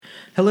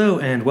Hello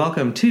and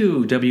welcome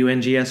to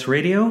WNGS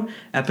Radio,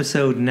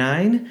 Episode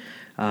 9.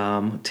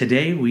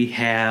 Today we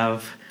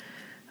have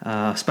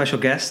a special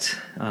guest.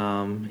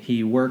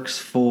 He works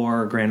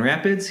for Grand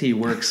Rapids. He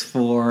works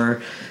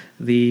for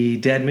the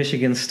Dead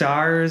Michigan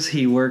Stars.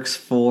 He works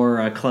for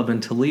a club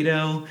in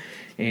Toledo.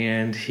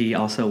 And he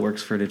also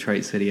works for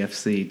Detroit City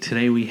FC.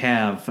 Today we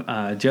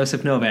have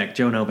Joseph Novak,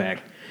 Joe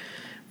Novak.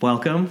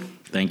 Welcome.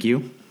 Thank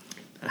you.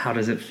 How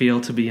does it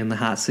feel to be in the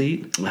hot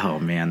seat? Oh,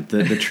 man.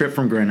 The trip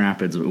from Grand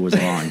Rapids was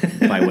long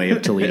by way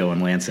of Toledo and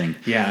Lansing.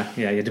 Yeah.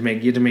 You had to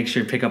make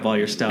sure you pick up all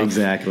your stuff.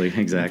 Exactly.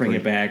 Bring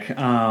it back.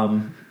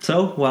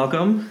 So,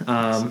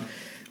 welcome.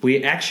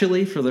 We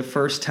actually, for the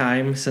first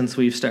time since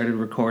we've started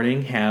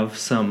recording, have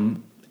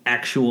some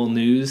actual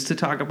news to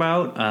talk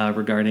about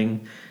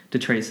regarding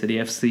Detroit City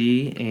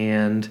FC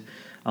and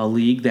a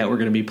league that we're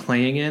going to be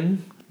playing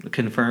in,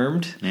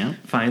 confirmed,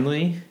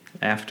 finally.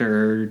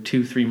 After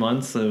 2-3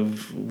 months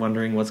of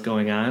wondering what's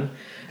going on,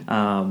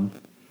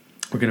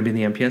 we're going to be in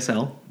the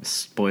MPSL.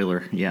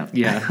 Spoiler, yeah.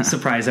 Yeah,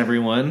 surprise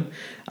everyone.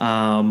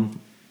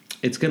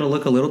 It's going to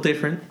look a little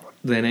different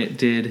than it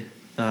did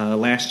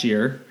last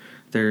year.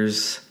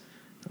 There's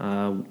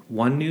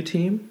one new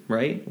team,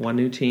 right? One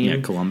new team. Yeah,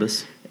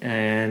 Columbus.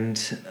 And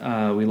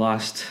we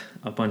lost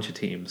a bunch of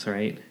teams,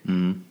 right?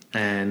 Mm-hmm.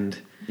 And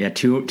yeah,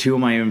 two of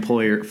my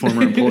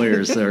former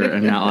employers are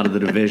now out of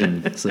the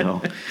division.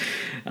 So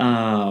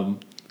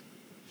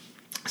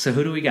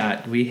who do we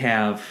got? We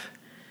have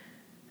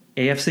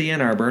AFC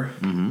Ann Arbor.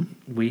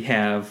 Mm-hmm. We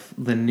have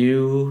the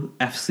new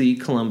FC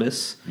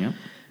Columbus. Yep.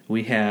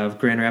 We have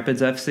Grand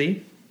Rapids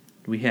FC.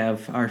 We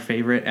have our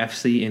favorite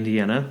FC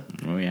Indiana.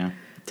 Oh, yeah.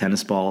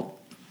 Tennis ball.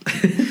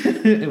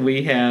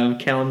 We have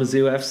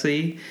Kalamazoo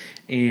FC.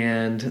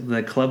 And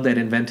the club that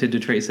invented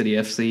Detroit City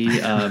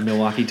FC,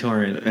 Milwaukee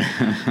Torrent.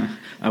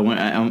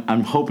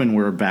 I'm hoping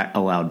we're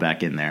allowed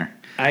back in there.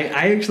 I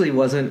actually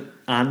wasn't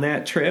on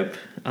that trip,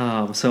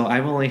 so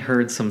I've only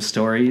heard some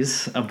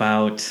stories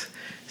about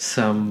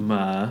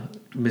some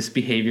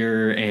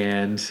misbehavior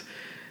and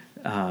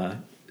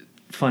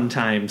fun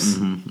times.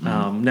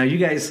 Mm-hmm. Now, you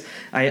guys,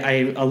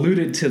 I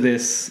alluded to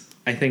this,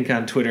 I think,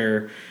 on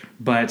Twitter,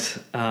 but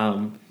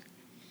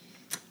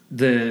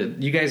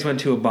you guys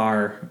went to a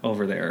bar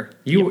over there.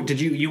 Did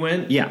you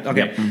went? Yeah. Okay.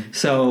 Yep. Mm-hmm.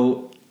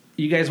 So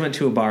you guys went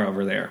to a bar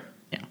over there.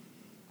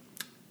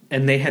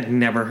 And they had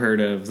never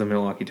heard of the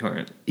Milwaukee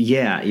Torrent.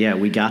 Yeah.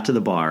 We got to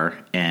the bar,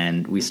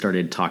 and we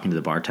started talking to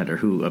the bartender,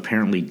 who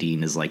apparently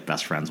Dean is, like,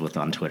 best friends with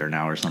on Twitter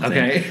now or something.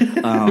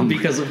 Okay.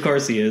 Because, of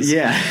course, he is.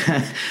 Yeah.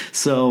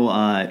 So,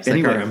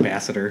 anyway, like our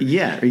ambassador.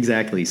 Yeah,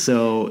 exactly.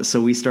 So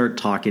we start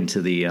talking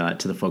to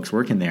the folks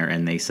working there,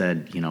 and they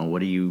said,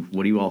 what are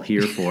you all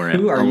here for at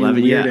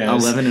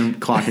 11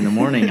 o'clock in the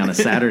morning on a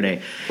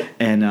Saturday?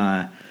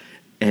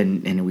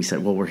 And we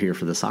said, well, we're here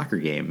for the soccer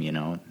game,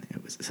 It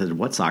said,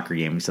 what soccer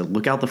game? We said,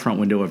 look out the front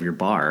window of your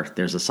bar.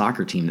 There's a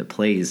soccer team that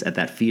plays at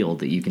that field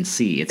that you can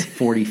see. It's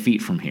 40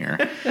 feet from here,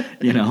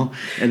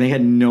 And they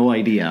had no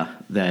idea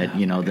that,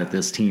 that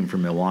this team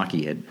from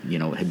Milwaukee had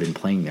been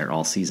playing there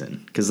all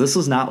season. Because this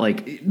was not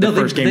like the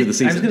first game of the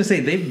season. I was going to say,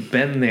 they've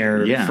been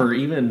there for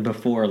even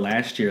before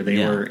last year.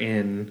 They were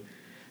in...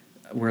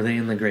 Were they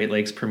in the Great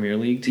Lakes Premier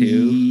League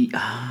too?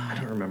 I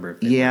don't remember.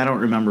 I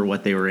don't remember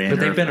what they were in. But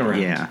they've been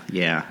around.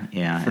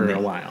 Yeah. For a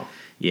while.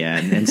 Yeah,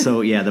 and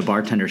so the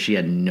bartender, she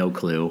had no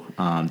clue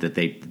that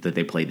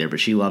they played there,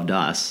 but she loved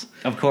us.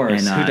 Of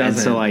course, and, who doesn't? And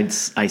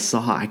so I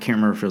saw, I can't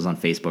remember if it was on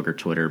Facebook or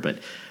Twitter, but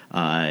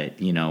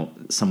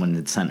someone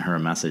had sent her a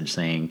message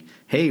saying,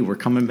 "Hey, we're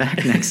coming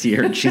back next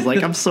year," and she's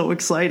like, "I'm so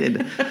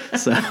excited."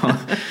 So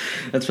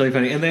that's really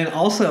funny. And then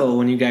also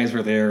when you guys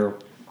were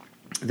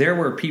there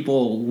were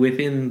people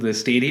within the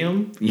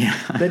stadium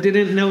that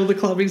didn't know the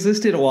club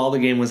existed while the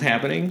game was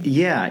happening.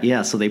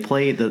 Yeah. So they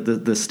play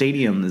the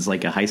stadium is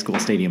like a high school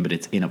stadium, but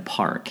it's in a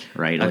park,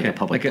 right? Like a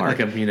public park, like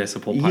a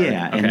municipal park.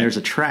 Yeah, and there's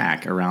a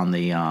track around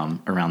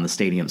the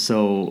stadium.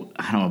 So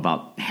I don't know,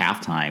 about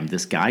halftime,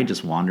 this guy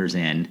just wanders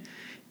in.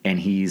 And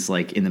he's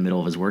like in the middle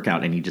of his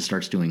workout, and he just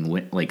starts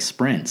doing like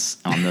sprints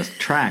on the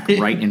track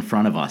right in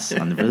front of us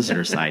on the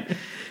visitor side.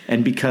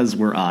 And because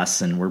we're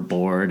us and we're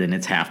bored and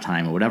it's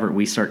halftime or whatever,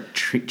 we start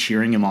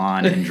cheering him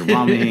on and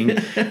drumming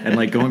and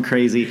like going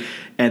crazy.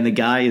 And the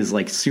guy is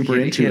like super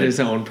into it. He had his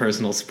own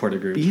personal supporter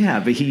group. Yeah,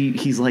 but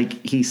he's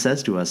like, he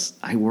says to us,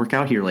 "I work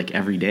out here like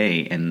every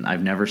day, and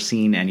I've never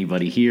seen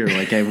anybody here.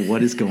 Like,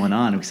 what is going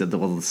on?" And we said,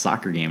 "Well, the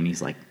soccer game." And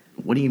he's like,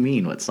 "What do you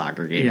mean, what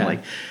soccer game?" Yeah.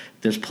 Like,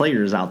 there's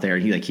players out there.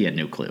 And he had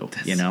no clue,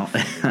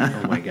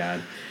 Oh my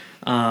God.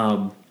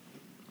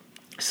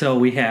 So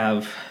we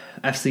have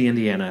FC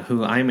Indiana,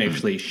 who I'm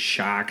actually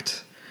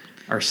shocked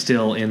are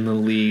still in the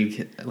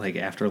league, like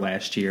after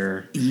last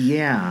year.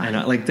 Yeah.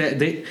 And like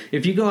they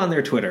if you go on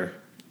their Twitter,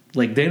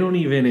 like they don't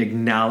even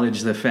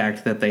acknowledge the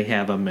fact that they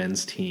have a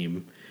men's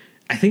team.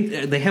 I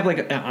think they have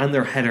like on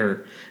their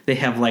header, they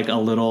have like a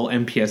little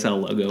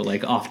MPSL logo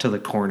like off to the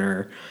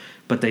corner,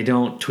 but they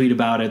don't tweet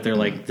about it. They're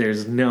like,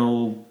 there's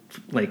no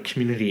like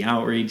community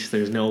outreach.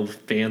 There's no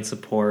fan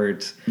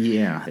support.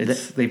 Yeah.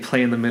 They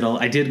play in the middle.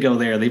 I did go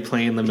there. They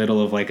play in the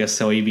middle of like a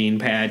soybean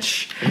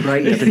patch.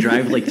 Right. You have to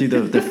drive like through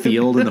the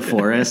field and the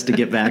forest to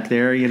get back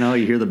there. You know,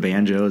 you hear the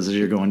banjos as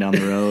you're going down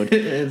the road.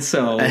 And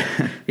so,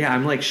 yeah,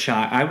 I'm like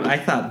shocked. I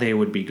thought they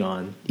would be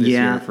gone this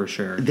year for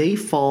sure. They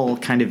fall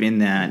kind of in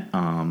that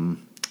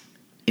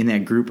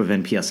group of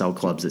NPSL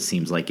clubs. It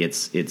seems like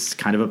it's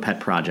kind of a pet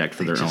project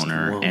for their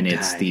owner, and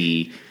it's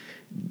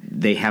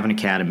they have an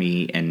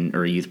academy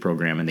or a youth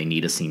program, and they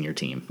need a senior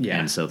team. Yeah.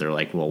 And so they're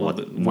like, well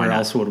where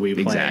else would we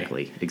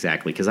play?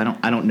 Exactly. Because I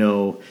don't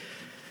know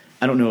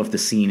if the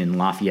scene in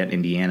Lafayette,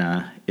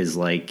 Indiana, is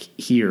like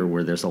here,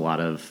 where there's a lot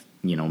of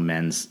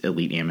men's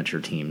elite amateur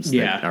teams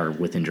that are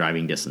within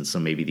driving distance. So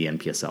maybe the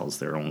NPSL is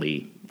their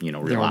only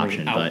real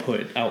option. That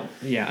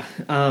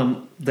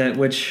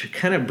which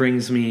kind of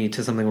brings me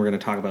to something we're going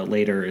to talk about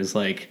later is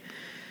like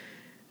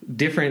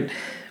different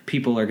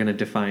people are going to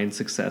define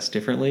success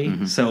differently.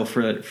 Mm-hmm. So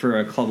for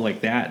a club like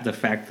that, the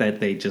fact that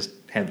they just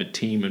have a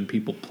team and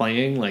people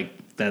playing, like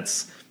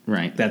that's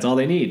all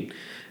they need.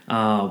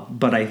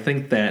 But I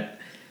think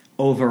that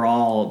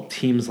overall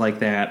teams like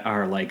that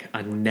are like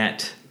a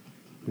net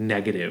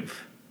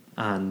negative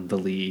on the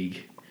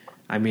league.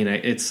 I mean,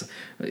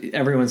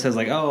 everyone says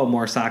like, oh,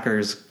 more soccer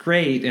is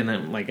great, and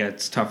I'm like,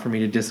 it's tough for me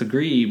to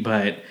disagree.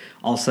 But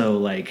also,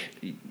 like,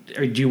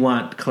 do you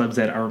want clubs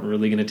that aren't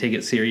really going to take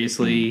it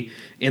seriously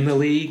in the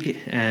league?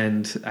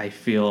 And I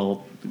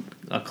feel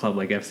a club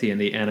like FC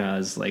Indiana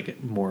is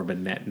like more of a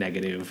net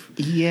negative.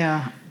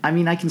 Yeah, I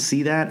mean, I can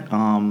see that.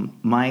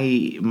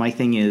 My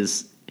thing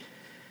is,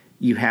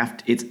 you have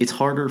to, it's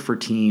harder for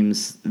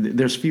teams.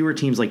 There's fewer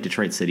teams like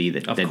Detroit City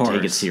that take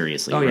it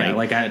seriously. Oh yeah, right?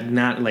 like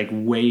not like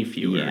way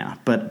fewer. Yeah,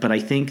 but I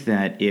think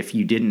that if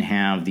you didn't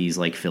have these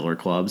like filler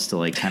clubs to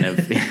like kind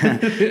of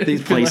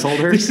these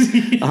placeholders,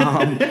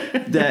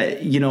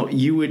 that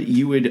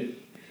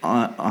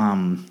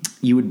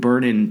you would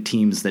burden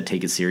teams that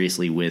take it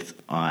seriously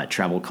with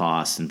travel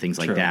costs and things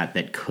like that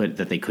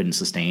they couldn't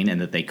sustain,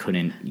 and that they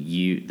couldn't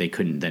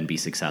then be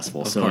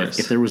successful. So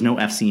if there was no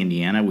FC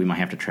Indiana, we might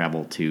have to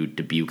travel to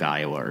Dubuque,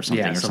 Iowa, or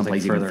something, or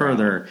someplace even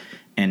further,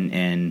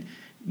 and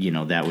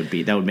that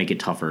would make it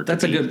tougher.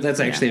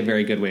 That's actually a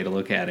very good way to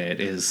look at it,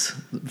 is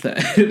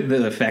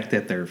the fact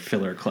that they're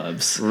filler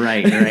clubs.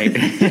 Right.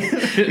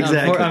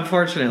 Exactly.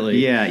 Unfortunately.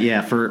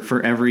 Yeah.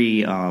 For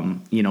every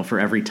for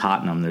every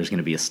Tottenham, there's going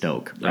to be a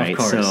Stoke, right? Of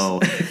course. So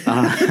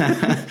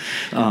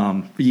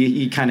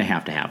you kind of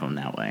have to have them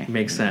that way.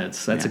 Makes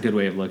sense. That's a good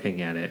way of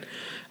looking at it.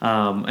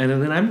 And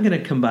then I'm going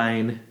to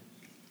combine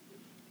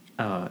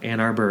Ann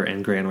Arbor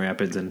and Grand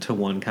Rapids into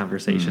one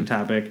conversation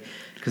topic,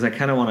 because I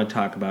kind of want to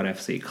talk about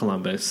FC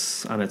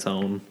Columbus on its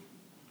own.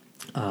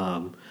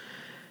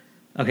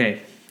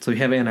 Okay, so we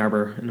have Ann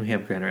Arbor and we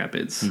have Grand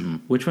Rapids. Mm-hmm.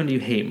 Which one do you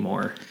hate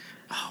more?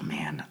 Oh,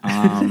 man.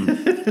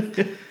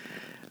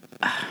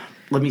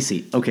 Let me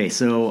see. Okay,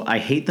 so I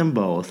hate them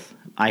both.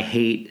 I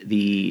hate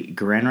the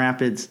Grand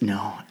Rapids.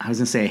 No, I was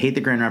going to say I hate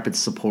the Grand Rapids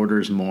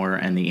supporters more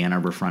and the Ann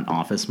Arbor front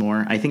office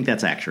more. I think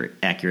that's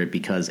accurate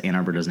because Ann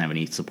Arbor doesn't have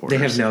any supporters.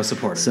 They have no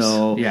supporters.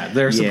 So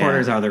their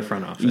supporters are their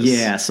front office.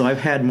 Yeah, so I've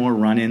had more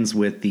run-ins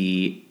with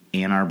the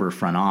Ann Arbor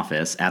front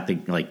office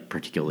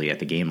particularly at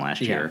the game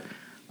last year.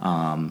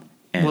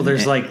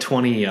 There's like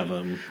 20 of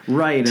them.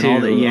 Right. And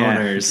all the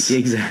owners.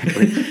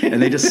 Exactly.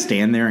 And they just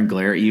stand there and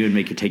glare at you and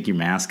make you take your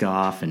mask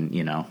off and,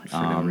 for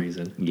no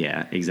reason.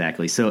 Yeah,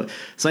 exactly. So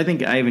I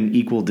think I have an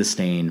equal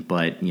disdain,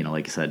 but,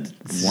 like I said,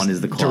 one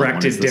is the club, directed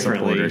one is the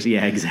differently. Supporters.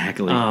 Yeah,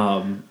 exactly.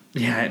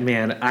 Yeah,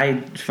 man,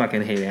 I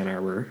fucking hate Ann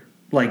Arbor.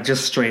 Like,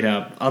 just straight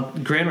up.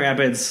 Grand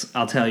Rapids,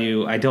 I'll tell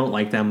you, I don't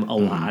like them a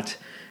lot.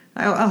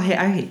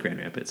 I hate Grand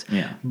Rapids.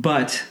 Yeah.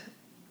 But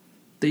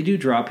they do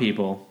draw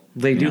people.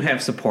 They do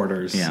have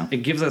supporters. Yeah. It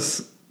gives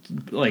us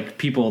like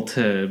people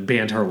to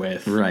banter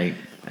with. Right.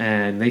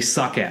 And they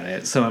suck at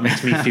it, so it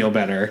makes me feel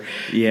better.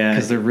 Yeah.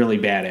 Because they're really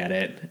bad at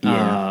it.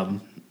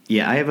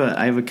 Yeah. I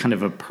have a kind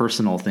of a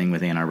personal thing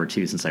with Ann Arbor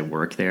too, since I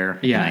work there.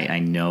 Yeah. And I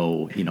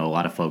know, a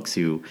lot of folks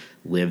who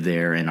live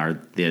there and are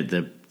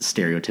the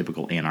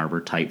stereotypical Ann Arbor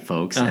type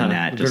folks, and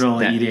that just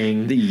granola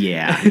eating.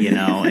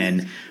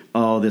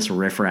 And this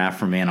riffraff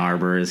from Ann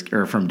Arbor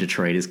from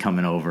Detroit is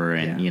coming over,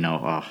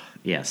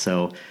 and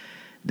so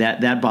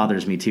that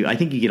bothers me too. I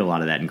think you get a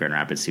lot of that in Grand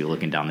Rapids too,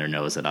 looking down their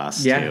nose at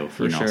us too.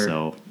 For sure.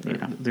 So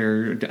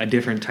they're a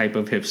different type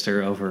of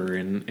hipster over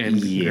in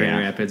Grand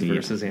Rapids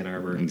versus Ann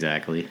Arbor.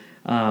 Exactly.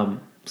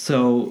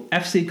 So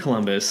FC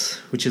Columbus,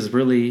 which is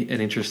really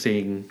an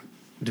interesting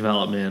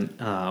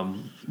development.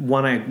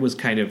 One I was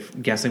kind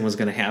of guessing was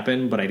going to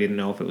happen, but I didn't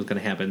know if it was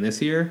going to happen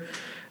this year.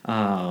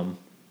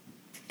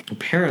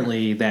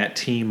 Apparently that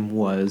team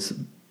was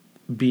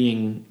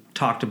being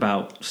talked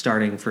about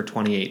starting for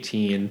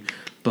 2018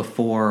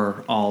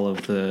 before all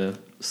of the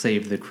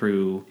Save the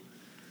Crew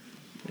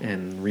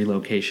and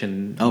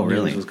relocation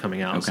news was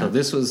coming out. Okay. So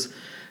this was,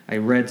 I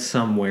read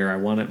somewhere,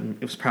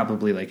 it was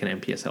probably like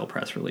an NPSL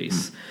press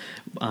release,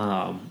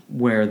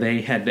 where they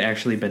had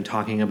actually been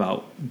talking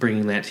about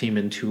bringing that team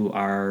into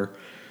our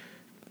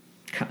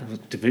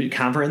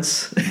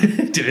conference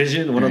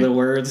division, one of the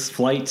words,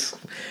 flight.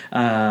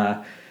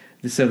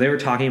 So they were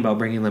talking about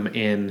bringing them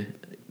in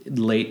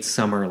late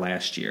summer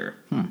last year.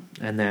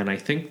 And then I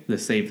think the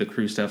Save the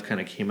Crew stuff kind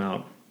of came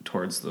out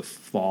towards the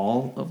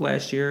fall of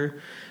last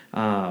year.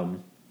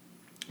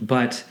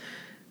 But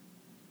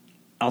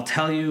I'll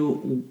tell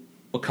you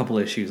a couple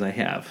issues I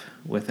have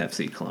with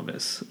FC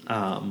Columbus.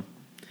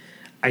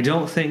 I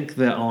don't think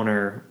the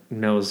owner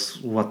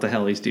knows what the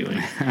hell he's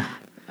doing.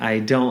 I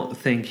don't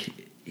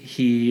think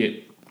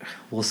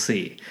we'll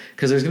see.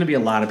 Because there's going to be a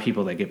lot of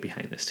people that get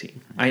behind this team.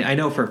 I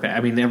know for a fact.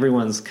 I mean,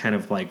 everyone's kind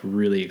of like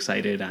really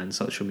excited on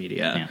social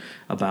media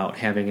about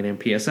having an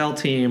NPSL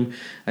team,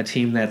 a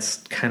team that's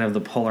kind of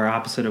the polar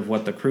opposite of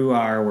what the Crew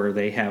are, where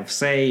they have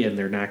say and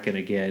they're not going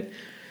to get,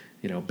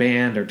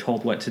 banned or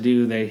told what to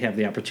do. They have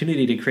the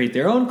opportunity to create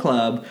their own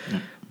club.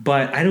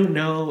 But I don't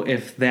know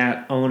if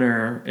that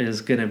owner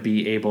is going to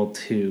be able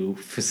to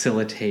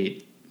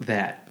facilitate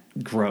that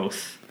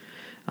growth.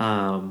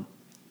 There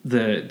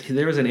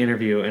was an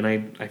interview, and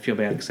I feel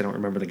bad because I don't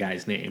remember the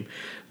guy's name,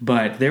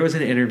 but there was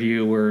an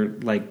interview where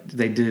like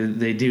they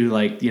do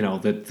like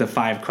the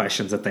 5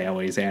 questions that they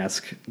always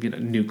ask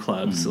new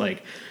clubs,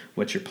 like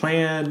what's your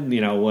plan,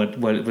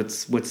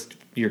 what's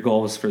your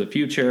goals for the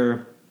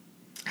future,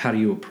 how do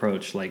you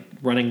approach like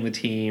running the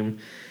team.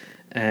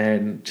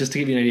 And just to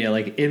give you an idea,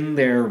 like in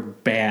their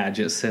badge,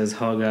 it says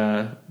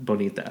Joga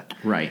Bonita.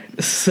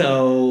 Right.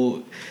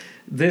 So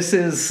this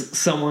is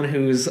someone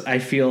who's, I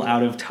feel,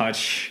 out of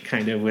touch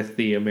kind of with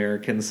the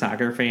American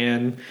soccer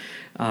fan.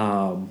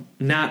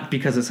 Not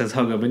because it says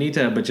Joga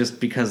Bonita, but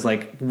just because,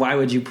 like, why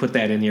would you put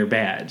that in your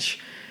badge?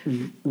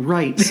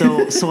 Right.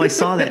 So I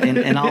saw that,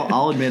 and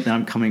I'll admit that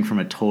I'm coming from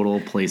a total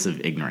place of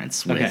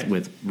ignorance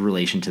with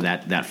relation to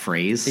that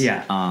phrase.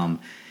 Yeah.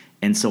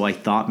 And so I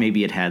thought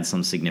maybe it had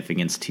some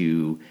significance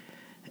to,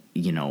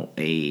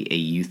 a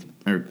youth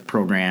or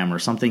program or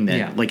something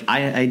that like I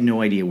had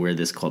no idea where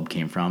this club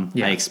came from.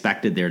 I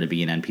expected there to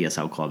be an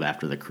NPSL club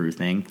after the Crew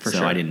thing.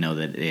 Sure. I didn't know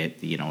that it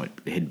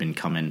had been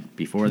coming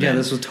before that. Yeah,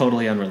 this was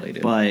totally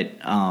unrelated. But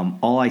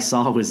all I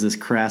saw was this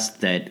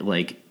crest that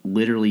like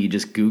literally you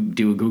just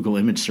do a Google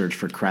image search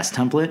for crest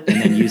template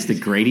and then use the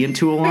gradient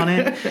tool on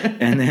it.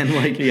 And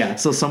then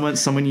so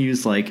someone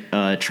used like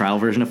a trial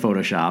version of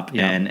Photoshop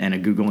and a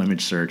Google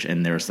image search,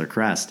 and there's their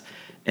crest.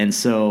 And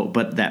so,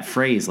 but that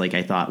phrase, like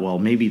I thought, well,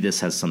 maybe this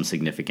has some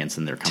significance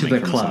and they're coming to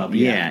the from club.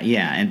 Yeah.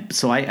 And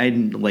so I,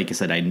 like I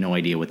said, I had no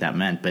idea what that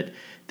meant, but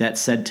that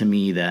said to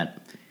me that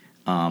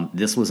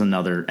this was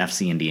another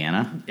FC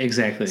Indiana.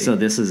 Exactly. So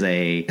this is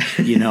a,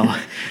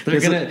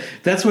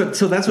 that's what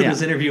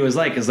this interview is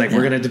like. We're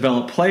going to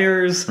develop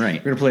players. Right.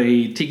 We're going to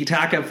play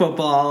tiki-taka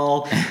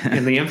football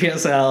in the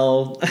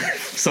NPSL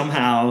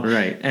somehow.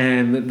 Right.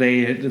 And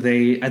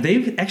they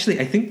actually,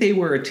 I think they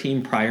were a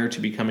team prior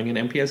to becoming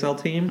an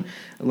NPSL team,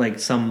 like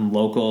some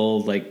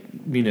local,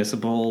 like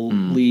municipal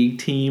league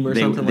team or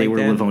something like that. They were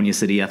Livonia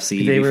City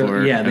FC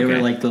before? They were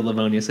like the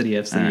Livonia City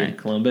FC in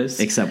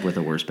Columbus. Except with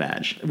a worse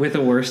badge. With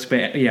a worse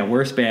badge.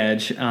 Worst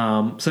badge.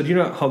 So do you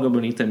know what Joga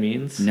Bonita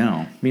means?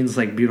 No. It means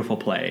like beautiful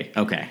play.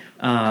 Okay.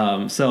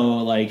 So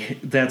like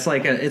that's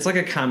like it's like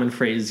a common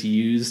phrase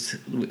used,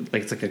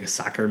 like it's like a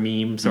soccer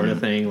meme sort of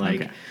thing.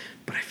 Like,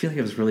 but I feel like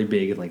it was really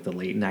big in like the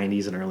late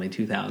 90s and early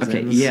 2000s.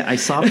 Okay. Yeah, I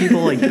saw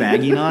people like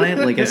bagging on it.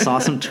 Like I saw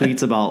some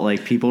tweets about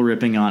like people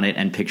ripping on it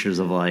and pictures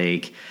of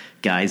like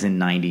guys in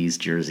 90s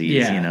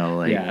jerseys,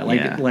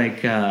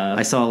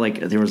 I saw like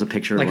there was a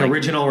picture like of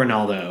original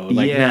Ronaldo,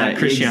 like not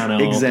Cristiano.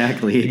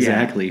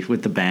 Exactly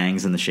with the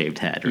bangs and the shaved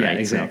head, right? Yeah,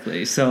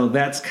 exactly. So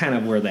that's kind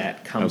of where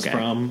that comes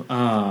from.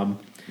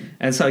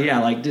 And so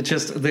like it's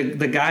just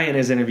the guy in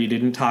his interview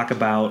didn't talk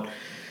about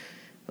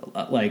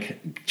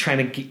like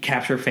trying to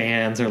capture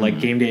fans or like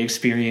game day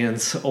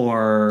experience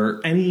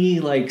or any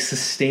like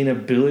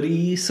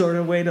sustainability sort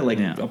of way to like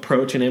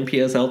approach an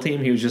NPSL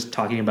team. He was just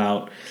talking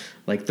about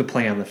like the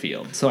play on the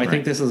field. So I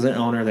think this is an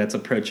owner that's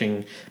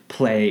approaching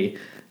play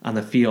on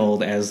the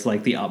field as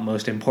like the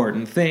utmost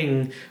important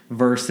thing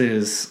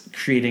versus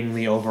creating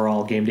the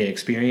overall game day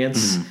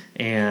experience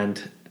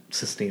and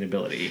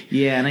sustainability.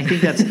 Yeah, and I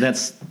think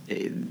that's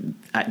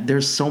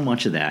there's so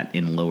much of that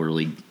in lower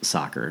league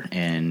soccer,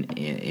 and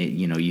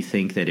you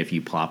think that if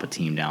you plop a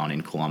team down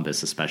in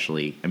Columbus,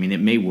 especially, I mean, it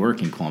may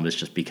work in Columbus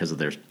just because of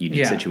their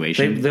unique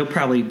situation. They'll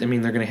probably, I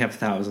mean, they're going to have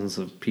thousands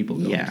of people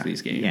going to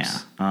these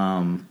games.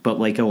 Yeah, but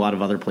like a lot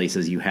of other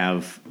places, you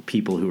have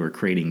people who are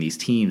creating these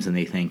teams, and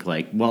they think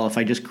like, well, if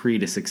I just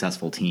create a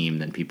successful team,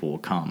 then people will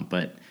come,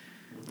 but.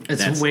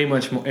 It's way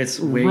much more. It's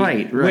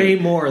way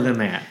more than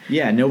that.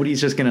 Yeah, nobody's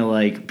just gonna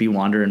like be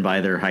wandering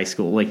by their high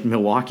school. Like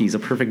Milwaukee's a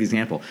perfect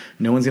example.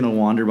 No one's gonna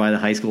wander by the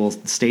high school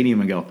stadium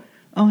and go,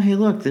 "Oh, hey,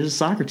 look, there's a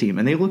soccer team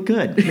and they look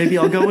good. Maybe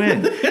I'll go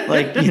in."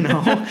 Like you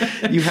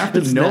have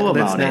to know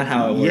about it. That's not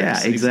how it works.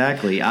 Yeah,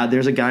 exactly.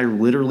 There's a guy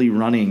literally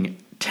running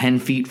 10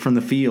 feet from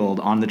the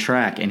field on the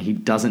track, and he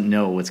doesn't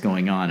know what's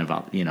going on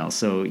about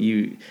So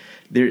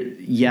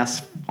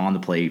yes, on the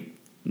play.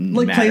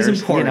 Like matters,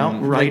 plays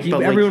important, right?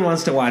 Like everyone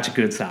wants to watch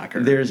good soccer.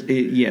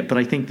 But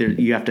I think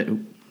you have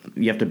to.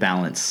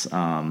 balance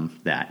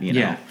that.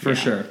 Yeah, for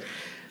sure.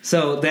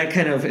 So that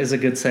kind of is a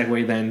good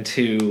segue then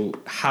to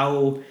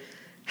how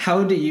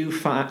do you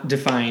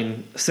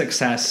define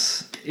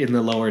success in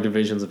the lower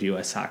divisions of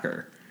U.S.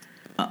 soccer?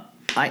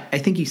 I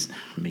think he's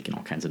making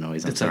all kinds of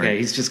noise. It's okay.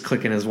 He's just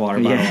clicking his water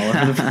bottle all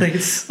over the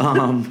place.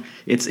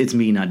 It's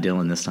me, not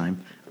Dylan this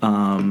time.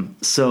 I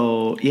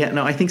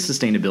think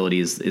sustainability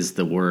is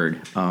the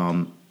word.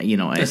 A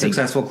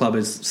successful club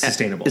is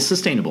sustainable. It's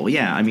sustainable.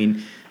 Yeah. I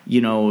mean,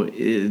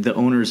 the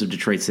owners of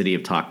Detroit City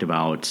have talked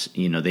about,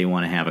 they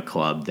want to have a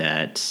club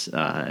that,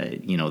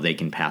 they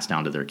can pass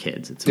down to their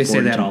kids. They say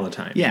that all the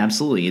time. Yeah,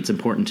 absolutely. It's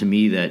important to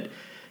me that,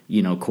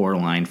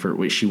 Coraline,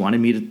 she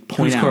wanted me to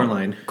point out.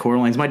 Coraline?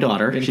 Coraline's my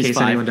daughter. In She's case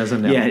 5. anyone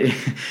doesn't know. Yeah.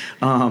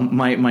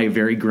 My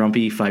very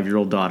grumpy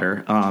 5-year-old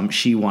daughter,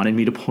 she wanted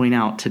me to point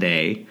out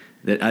today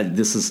that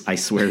I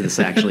swear this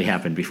actually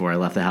happened before I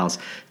left the house,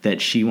 that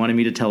she wanted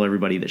me to tell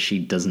everybody that she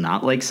does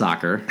not like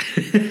soccer,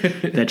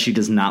 that she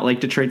does not like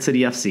Detroit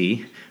City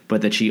FC,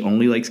 but that she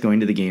only likes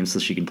going to the games so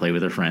she can play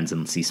with her friends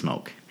and see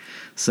smoke.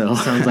 So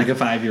sounds like a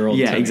 5-year-old.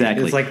 Yeah,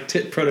 exactly. It's like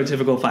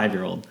prototypical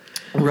 5-year-old.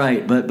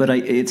 Right, but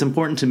it's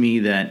important to me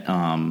that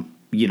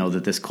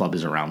that this club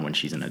is around when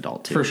she's an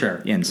adult too. For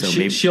sure. And so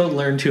she'll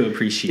learn to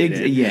appreciate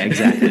it. Yeah,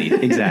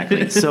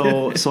 exactly.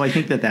 So I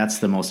think that's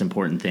the most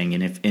important thing.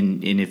 And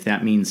if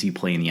that means you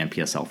play in the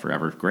NPSL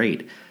forever,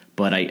 great.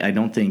 But I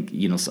don't think,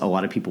 a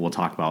lot of people will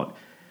talk about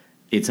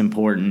it's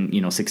important,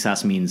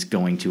 success means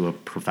going to a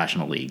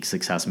professional league.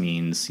 Success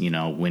means,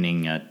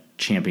 winning a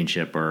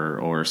championship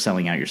or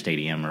selling out your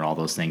stadium or all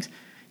those things.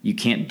 You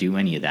can't do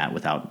any of that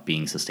without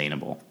being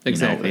sustainable.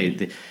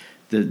 Exactly.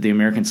 The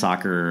American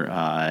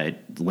soccer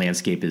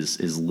landscape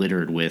is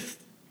littered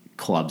with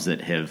clubs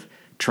that have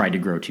tried to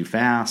grow too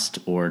fast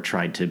or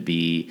tried to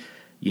be,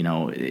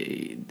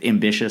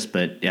 ambitious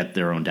but at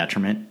their own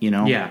detriment.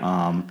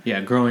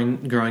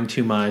 Growing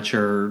too much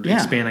or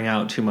expanding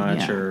out too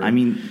much. Yeah. Or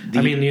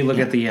you look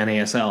at the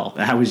NASL.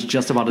 I was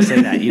just about to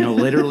say that.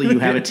 Literally, you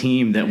have a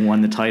team that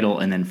won the title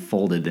and then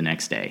folded the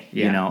next day.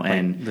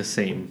 And the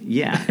same.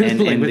 Yeah, and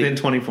within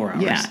 24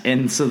 hours. Yeah,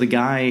 and so the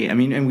guy.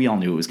 And we all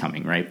knew it was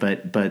coming, right?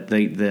 But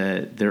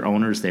their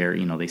owners there,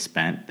 they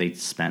spent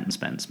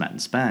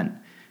and spent.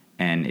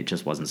 And it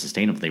just wasn't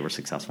sustainable. They were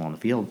successful on the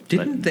field.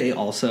 Didn't they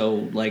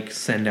also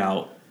send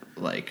out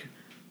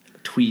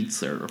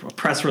tweets or a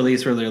press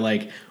release where they're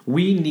like,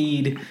 "We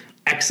need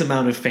X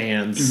amount of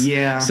fans."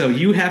 Yeah. So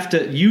you have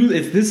to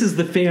if this is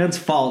the fans'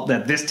 fault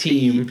that this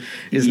team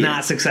is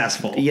not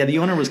successful. Yeah, the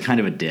owner was kind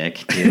of a dick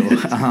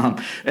too,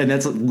 and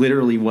that's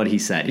literally what he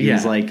said. He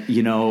was like,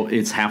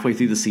 it's halfway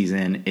through the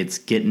season. It's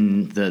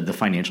getting the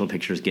financial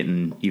picture is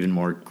getting even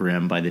more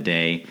grim by the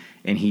day,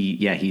 and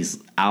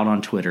he's out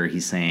on Twitter.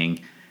 He's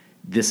saying,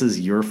 this is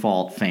your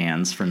fault,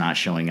 fans, for not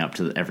showing up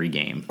to every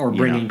game or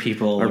bringing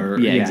people,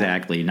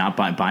 exactly. Not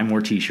buy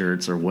more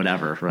T-shirts or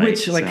whatever, right?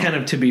 Which, kind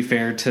of to be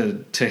fair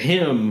to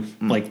him,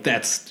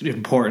 that's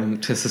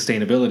important to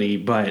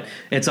sustainability, but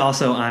it's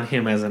also on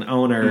him as an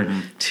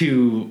owner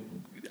to,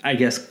 I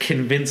guess,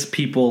 convince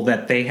people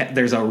that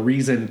there's a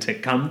reason to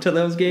come to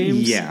those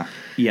games. Yeah.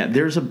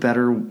 There's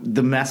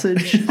the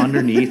message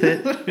underneath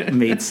it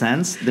made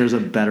sense. There's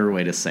a better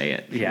way to say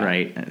it. Yeah.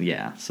 Right.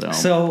 Yeah. So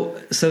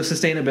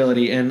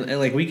sustainability, and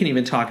we can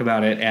even talk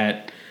about it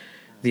at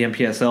the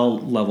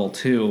NPSL level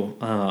too.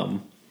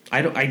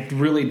 I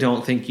really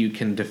don't think you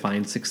can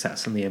define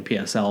success in the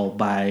NPSL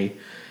by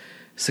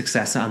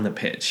success on the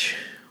pitch.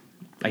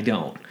 I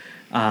don't.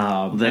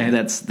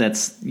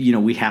 That's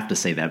we have to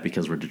say that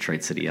because we're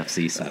Detroit City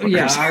FC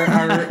supporters.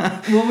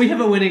 Yeah, we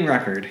have a winning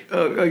record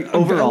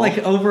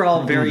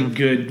overall, very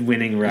good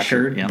winning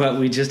record, sure, but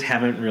we just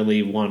haven't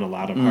really won a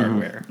lot of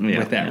hardware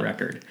with that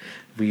record.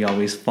 We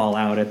always fall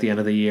out at the end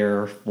of the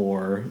year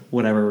for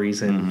whatever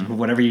reason,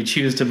 whatever you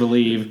choose to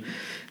believe.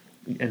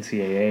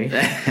 NCAA,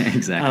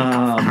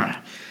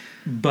 exactly.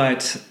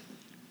 But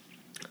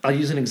I'll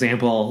use an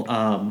example.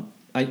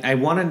 I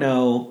want to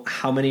know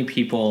how many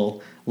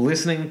people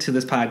listening to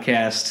this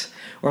podcast,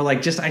 or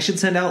I should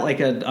send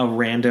out a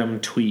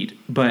random tweet,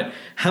 but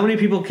how many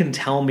people can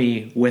tell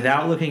me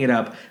without looking it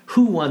up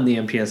who won the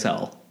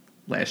NPSL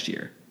last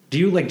year? Do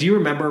you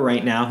remember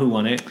right now who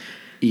won it?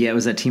 Yeah, it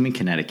was that team in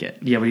Connecticut.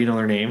 Yeah, but you know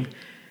their name?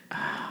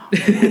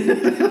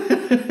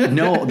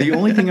 No, the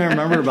only thing I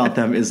remember about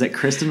them is that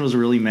Kristen was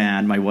really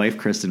mad. My wife,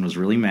 Kristen, was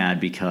really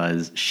mad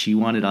because she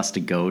wanted us to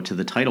go to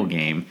the title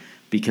game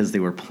because they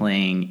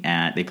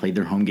played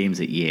their home games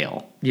at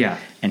Yale. Yeah.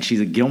 And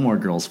she's a Gilmore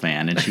Girls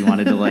fan, and she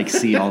wanted to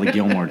see all the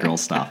Gilmore Girls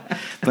stuff.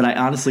 But I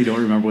honestly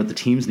don't remember what the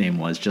team's name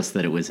was, just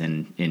that it was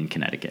in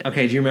Connecticut.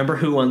 Okay, do you remember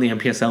who won the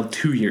NPSL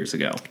 2 years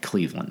ago?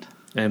 Cleveland.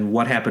 And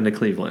what happened to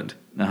Cleveland?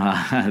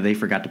 They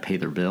forgot to pay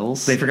their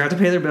bills. They forgot to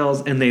pay their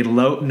bills, and they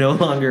no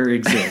longer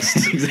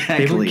exist.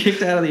 Exactly. They were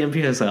kicked out of the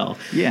NPSL.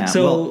 Yeah.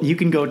 So you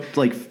can go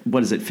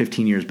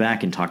 15 years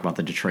back and talk about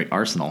the Detroit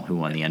Arsenal, who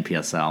won the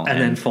NPSL,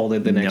 and then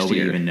folded the next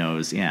year. Nobody even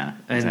knows. Yeah.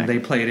 And they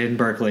played in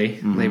Berkeley.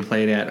 Mm-hmm. They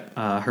played at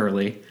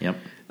Hurley. Yep.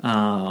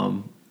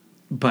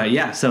 But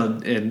yeah,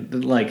 so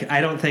I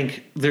don't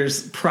think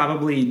there's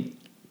probably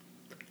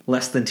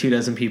less than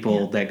 24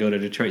 people that go to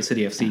Detroit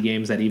City FC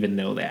games that even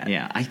know that.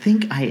 Yeah, I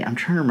think I'm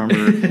trying to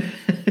remember.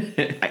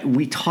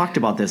 We talked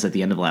about this at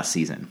the end of last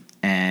season,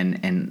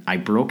 and I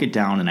broke it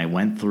down and I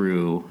went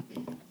through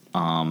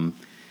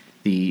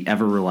the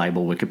ever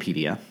reliable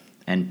Wikipedia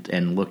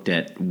and looked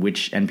at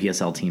which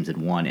NPSL teams had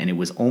won, and it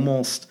was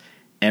almost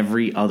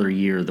every other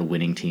year the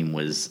winning team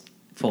was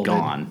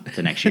gone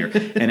the next year.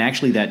 And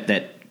actually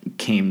that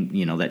came,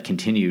 that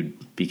continued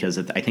because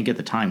I think at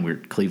the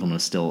time Cleveland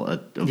was still a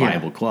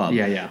viable club.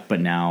 Yeah. But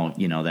now,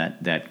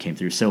 that came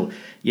through. So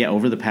yeah,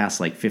 over the past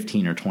like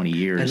 15 or 20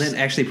 years. And then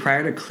actually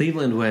prior to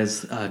Cleveland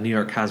was New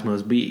York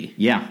Cosmos B.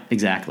 Yeah,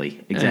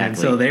 exactly. And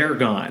so they're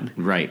gone.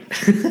 Right.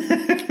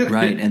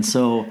 Right. And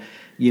so,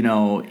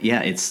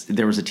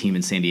 there was a team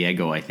in San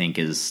Diego, I think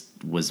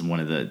was one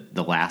of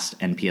the last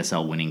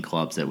NPSL winning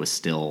clubs that was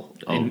still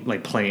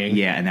playing.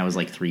 Yeah, and that was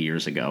like 3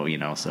 years ago,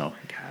 so. Oh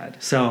my God.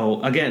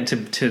 So again,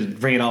 to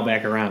bring it all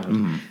back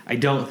around, I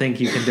don't think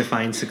you can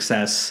define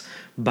success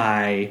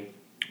by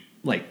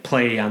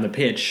play on the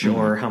pitch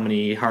or how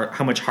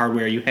much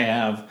hardware you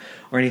have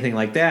or anything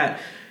like that.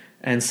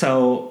 And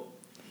so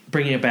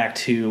bringing it back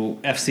to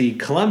FC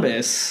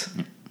Columbus,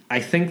 I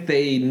think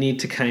they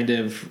need to kind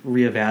of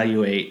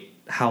reevaluate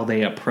how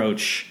they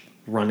approach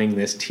running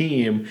this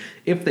team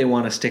if they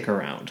want to stick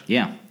around.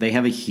 Yeah, they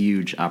have a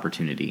huge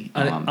opportunity.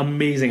 An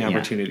amazing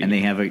opportunity. Yeah. And they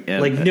have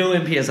no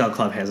NPSL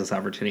club has this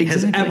opportunity,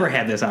 has ever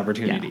had this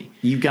opportunity. Yeah.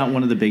 You've got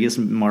one of the biggest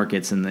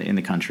markets in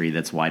the country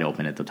that's wide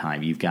open at the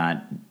time. You've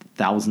got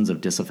thousands of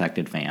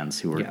disaffected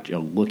fans who are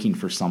looking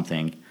for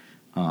something.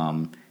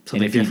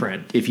 Something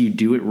different. If you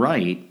do it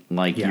right,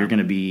 you're going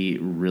to be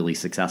really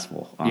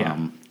successful.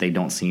 They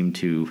don't seem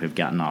to have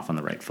gotten off on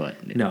the right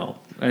foot. No.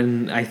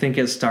 And I think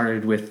it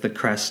started with the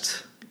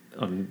crest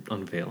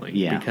unveiling.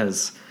 Yeah.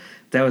 Because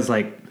that was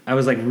I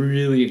was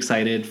really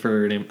excited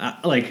for him.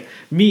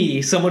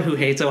 Me, someone who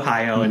hates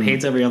Ohio and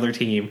hates every other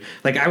team,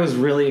 I was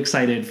really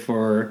excited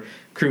for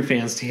Crew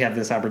fans to have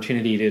this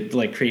opportunity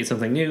to create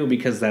something new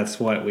because that's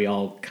what we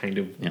all kind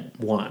of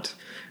want,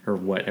 or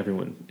what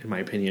everyone, in my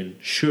opinion,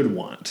 should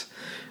want.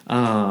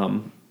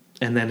 And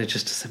then it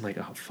just seemed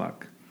oh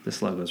fuck,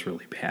 this logo's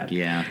really bad.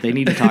 Yeah, they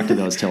need to talk to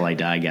those Till I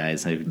Die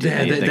guys.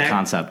 The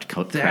concept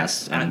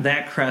crest.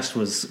 That crest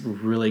was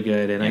really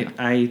good, and yeah.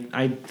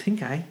 I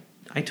think I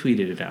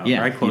tweeted it out.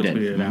 Yeah, or I quote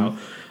tweeted it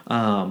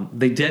out.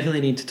 They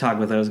definitely need to talk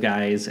with those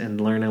guys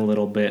and learn a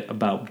little bit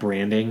about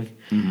branding,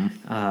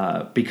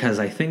 because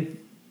I think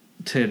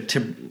to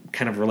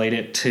kind of relate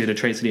it to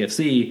Detroit City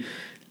FC,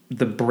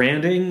 the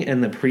branding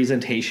and the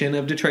presentation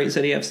of Detroit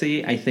City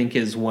FC, I think,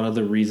 is one of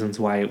the reasons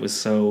why it was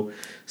so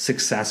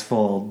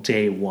successful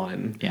day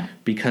one. Yeah.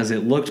 Because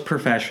it looked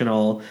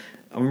professional.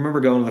 I remember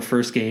going to the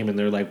first game and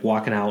they're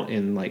walking out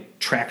in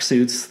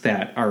tracksuits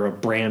that are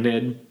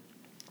branded.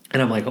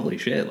 And I'm holy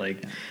shit,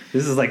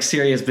 this is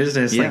serious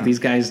business. Yeah. These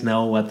guys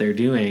know what they're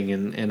doing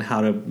and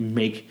how to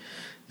make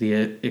the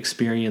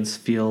experience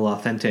feel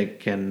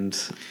authentic. And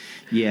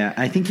yeah,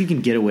 I think you can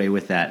get away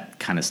with that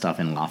kind of stuff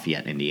in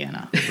Lafayette,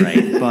 Indiana,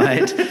 right?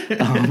 But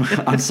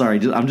I'm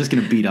sorry, I'm just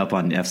going to beat up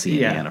on FC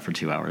Indiana for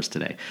 2 hours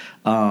today.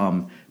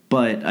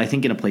 But I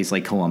think in a place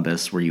like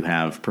Columbus, where you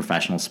have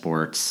professional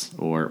sports,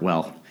 or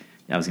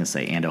I was going to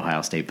say and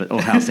Ohio State, but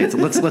Ohio State's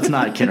let's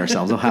not kid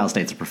ourselves. Ohio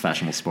State's a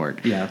professional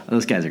sport. Yeah,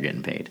 those guys are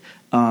getting paid.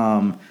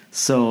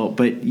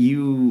 But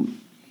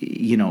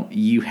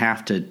you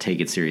have to take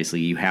it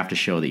seriously. You have to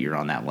show that you're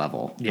on that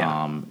level.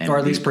 Yeah. Or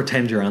at least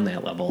pretend you're on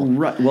that level.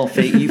 Right. Well,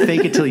 you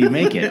fake it till you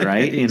make it,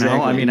 right?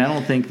 Exactly. I mean, I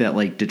don't think that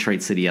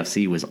Detroit City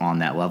FC was on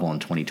that level in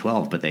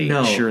 2012, but they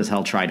sure as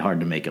hell tried hard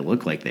to make it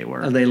look like they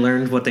were. They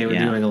learned what they were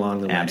doing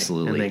along the way.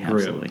 Absolutely. And they grew.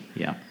 Absolutely.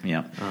 Yeah.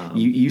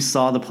 You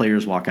saw the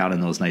players walk out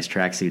in those nice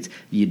tracksuits.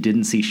 You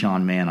didn't see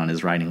Sean Mann on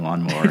his riding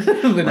lawnmower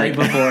the night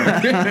before.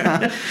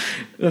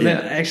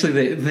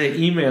 Actually, the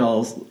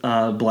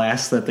emails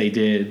blast that they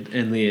did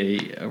and the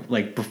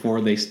before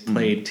they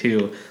played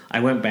too, I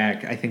went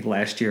back I think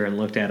last year and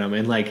looked at them,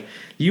 and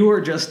you were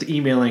just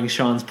emailing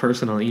Sean's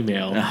personal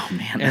email. Oh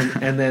man.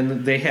 And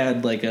then they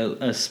had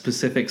a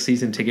specific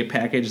season ticket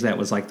package that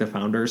was the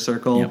Founders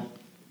Circle. Yep.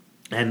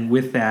 And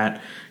with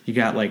that, you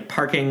got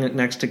parking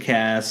next to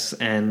Cass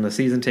and the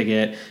season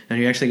ticket, and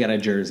you actually got a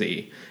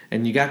jersey,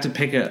 and you got to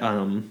pick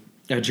a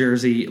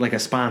jersey, a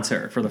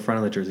sponsor for the front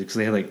of the jersey, because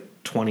they had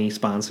 20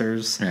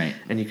 sponsors, right?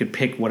 And you could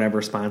pick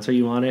whatever sponsor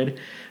you wanted.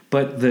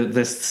 But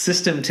the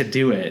system to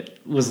do it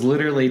was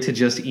literally to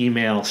just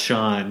email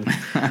Sean,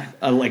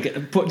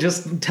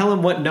 just tell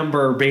him what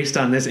number based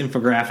on this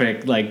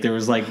infographic. There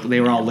was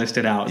they were all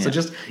listed out. Yeah. So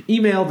just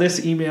email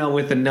this email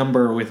with a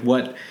number with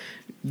what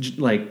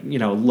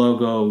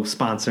logo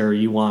sponsor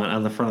you want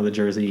on the front of the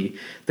jersey,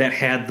 that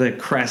had the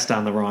crest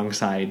on the wrong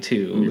side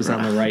too. It was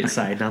on the right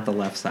side, not the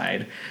left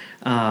side.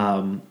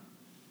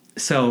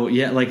 So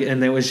yeah,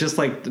 and it was just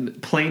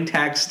plain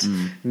text,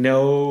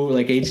 no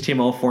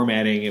HTML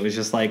formatting. It was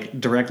just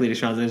directly to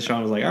Sean, and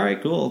Sean was all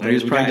right, cool. He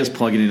was probably just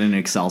plugging it in an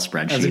Excel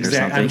spreadsheet or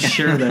something. I'm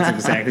sure that's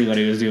exactly what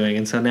he was doing.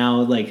 And so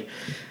now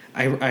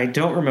I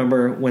don't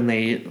remember when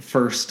they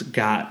first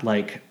got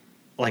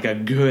a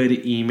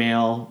good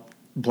email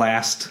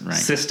blast Right.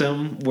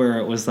 system where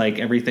it was like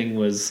everything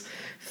was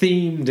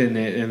themed and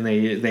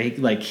they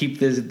like keep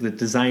the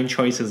design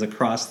choices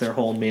across their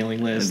whole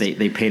mailing list.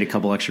 They paid a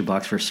couple extra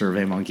bucks for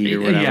SurveyMonkey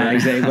or whatever. Yeah,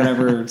 exactly.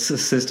 Whatever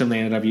system they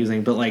ended up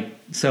using. But like,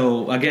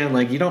 so again,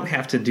 like you don't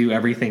have to do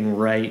everything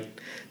right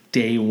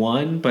day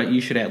one, but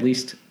you should at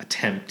least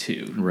attempt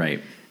to.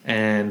 Right.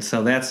 And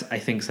so that's, I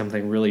think,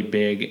 something really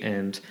big.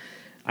 And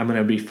I'm going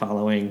to be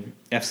following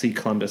FC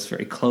Columbus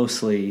very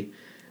closely,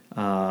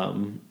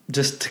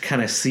 just to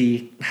kind of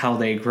see how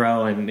they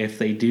grow and if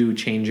they do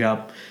change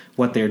up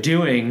what they're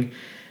doing.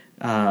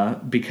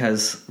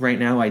 Because right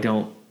now I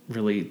don't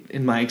really,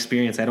 in my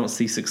experience, I don't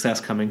see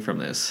success coming from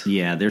this.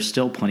 Yeah, there's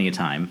still plenty of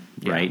time,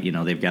 Yeah. right? You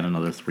know, they've got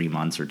another 3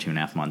 months or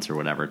 2.5 months or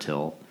whatever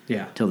till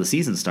the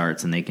season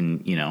starts, and they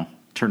can, you know,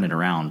 turn it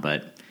around.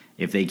 But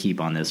if they keep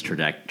on this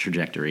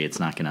trajectory, it's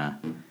not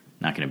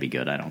gonna be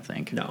good, I don't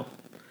think. No.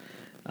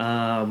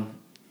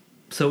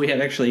 So we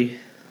had actually,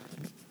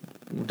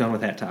 we're done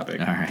with that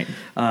topic. All right.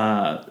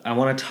 I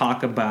want to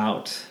talk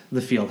about the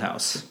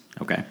Fieldhouse.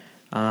 Okay.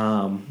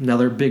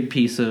 Another big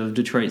piece of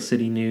Detroit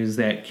City news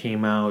that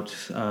came out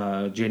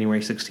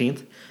January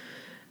 16th.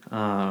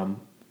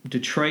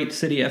 Detroit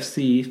City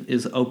FC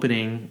is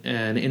opening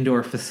an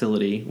indoor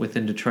facility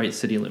within Detroit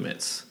city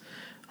limits.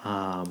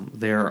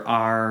 There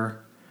are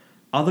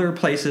other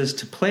places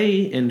to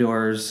play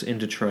indoors in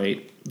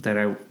Detroit that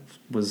I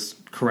was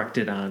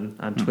corrected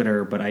on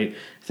Twitter, but I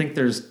think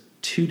there's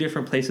 2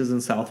 different places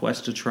in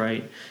Southwest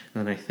Detroit,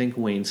 and I think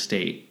Wayne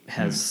State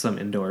has some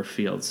indoor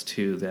fields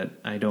too that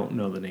I don't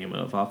know the name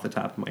of off the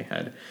top of my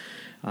head.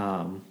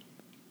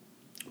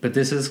 But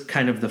this is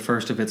kind of the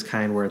first of its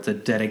kind where it's a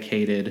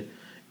dedicated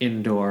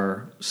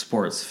indoor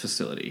sports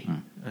facility.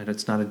 And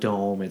it's not a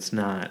dome, it's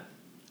not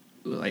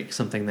like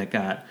something that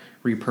got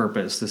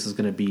repurposed. This is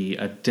going to be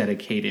a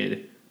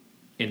dedicated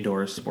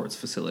indoor sports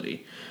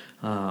facility.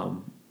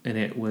 And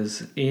it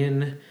was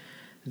in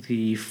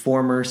the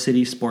former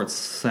City Sports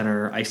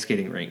Center ice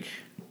skating rink.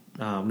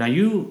 Now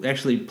you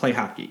actually play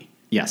hockey.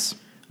 Yes.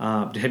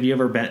 Had you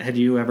ever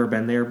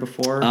been there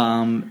before?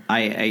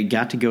 I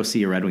got to go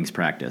see a Red Wings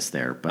practice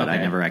there, but I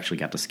Okay. never actually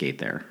got to skate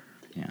there.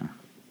 Yeah.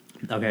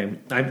 Okay.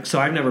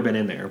 I've never been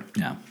in there.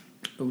 Yeah.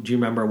 Do you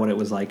remember what it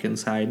was like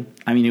inside?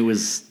 I mean, it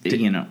was,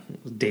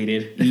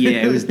 Dated?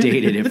 yeah, it was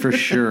dated for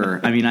sure.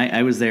 I mean,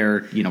 I was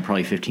there,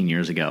 probably 15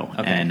 years ago.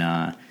 Okay.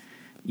 And,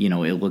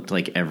 it looked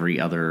like every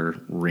other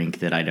rink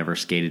that I'd ever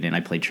skated in. I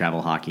played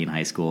travel hockey in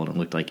high school, and it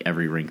looked like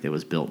every rink that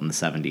was built in the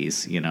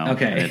 70s,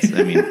 Okay.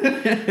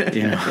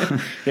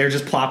 They're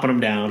just plopping them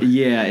down.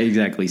 Yeah,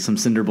 exactly. Some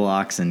cinder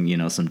blocks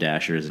and, some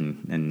dashers,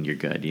 and you're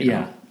good,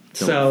 Yeah.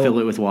 Fill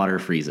it with water,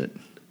 freeze it.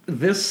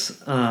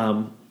 This,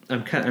 I'm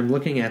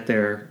looking at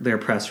their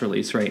press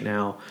release right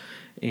now,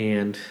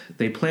 and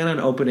they plan on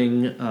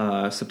opening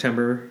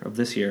September of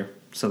this year.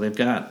 So they've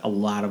got a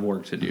lot of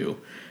work to do.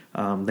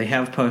 They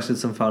have posted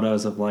some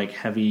photos of like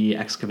heavy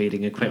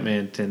excavating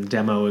equipment and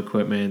demo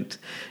equipment,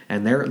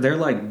 and they're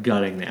like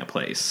gutting that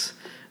place.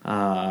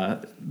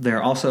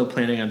 They're also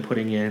planning on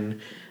putting in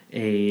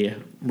a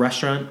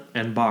restaurant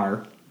and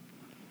bar,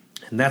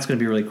 and that's going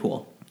to be really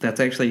cool. That's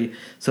going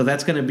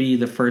to be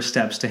the first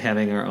steps to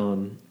having our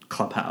own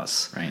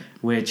clubhouse, right?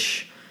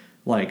 Which,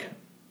 like,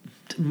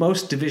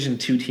 most Division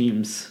II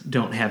teams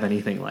don't have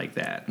anything like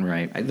that,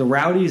 right? The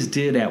Rowdies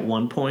did at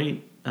one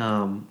point.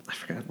 I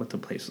forgot what the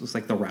place was,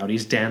 like the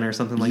Rowdies Den or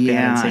something like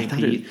that in St.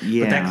 Pete,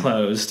 but that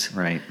closed,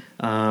 right?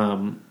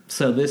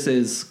 So this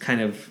is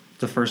kind of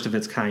the first of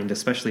its kind,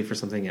 especially for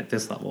something at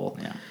this level.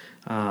 Yeah.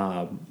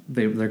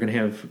 They're going to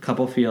have a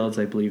couple fields,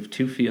 I believe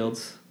 2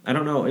 fields. I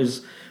don't know.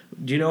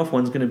 Do you know if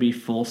one's going to be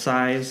full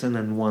size and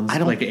then one's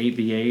like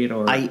 8v8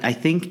 or? I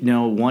think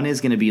no. One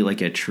is going to be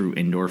like a true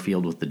indoor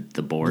field with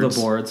the boards.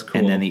 The boards, cool.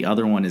 And then the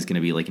other one is going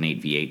to be like an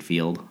 8v8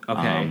 field.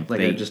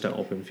 Okay, just an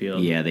open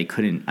field. Yeah, they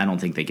couldn't. I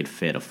don't think they could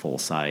fit a full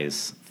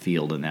size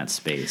field in that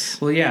space.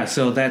 Well, yeah.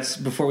 So that's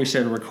before we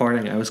started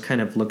recording. I was kind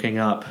of looking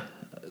up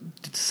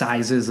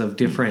sizes of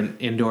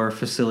different indoor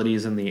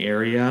facilities in the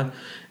area,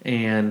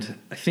 and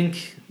I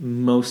think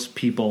most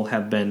people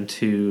have been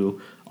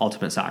to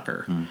Ultimate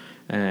Soccer.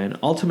 And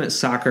Ultimate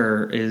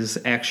Soccer is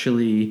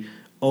actually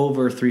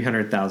over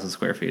 300,000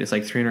 square feet. It's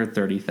like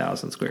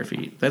 330,000 square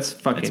feet. That's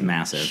fucking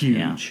massive,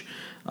 huge.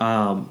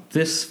 Yeah.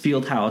 This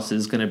field house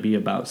is going to be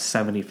about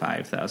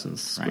 75,000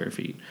 square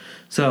feet.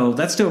 So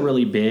that's still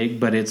really big,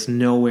 but it's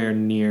nowhere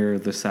near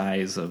the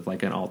size of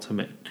like an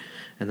Ultimate.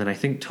 And then I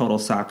think Total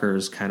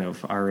Soccer's kind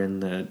of are in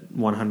the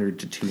 100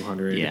 to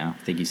 200. Yeah,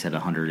 I think you said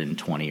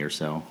 120 or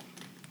so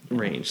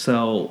range.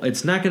 So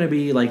it's not going to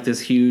be like this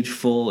huge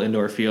full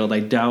indoor field. I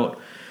doubt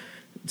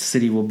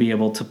City will be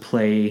able to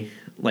play,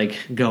 like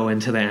go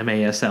into the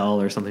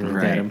MASL or something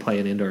like that and play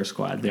an indoor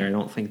squad there. I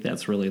don't think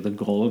that's really the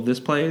goal of this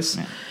place.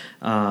 Yeah.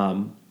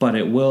 But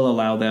it will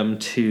allow them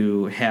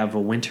to have a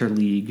winter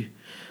league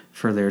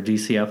for their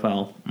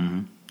DCFL,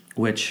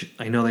 which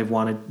I know they've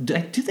wanted.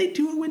 Do they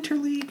do a winter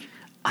league?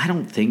 I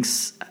don't think.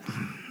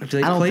 Do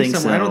they I don't play think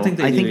so. somewhere? I don't think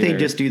they. I think they either.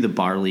 just do the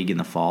bar league in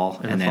the fall,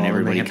 In the and then fall,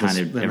 everybody and they have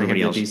kind of then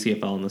everybody they else. have the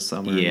DCFL in the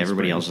summer. Yeah, and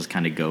everybody spring. else just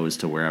kind of goes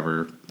to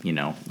wherever in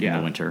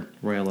the winter.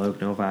 Royal Oak,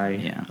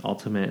 Novi, Yeah.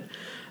 Ultimate.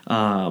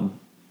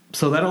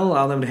 So that'll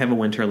allow them to have a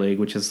winter league,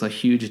 which is a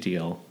huge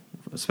deal,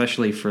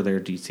 especially for their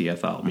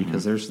DCFL,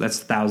 because that's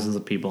thousands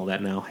of people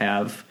that now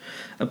have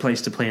a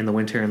place to play in the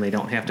winter, and they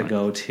don't have to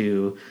go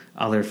to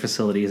other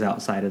facilities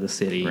outside of the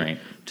city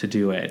to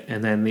do it.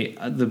 And then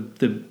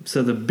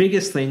the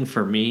biggest thing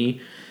for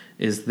me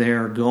is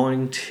they're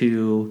going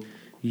to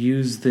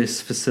use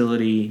this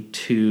facility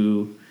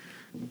to,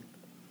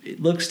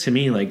 it looks to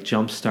me like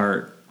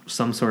jumpstart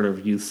some sort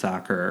of youth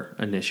soccer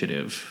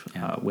initiative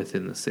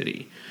within the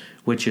city,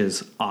 which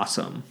is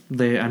awesome.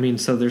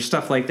 So there's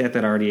stuff like that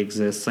already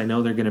exists. I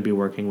know they're going to be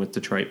working with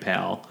Detroit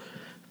PAL,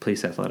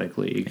 Police Athletic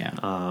League,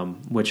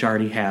 which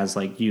already has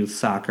like youth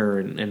soccer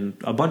and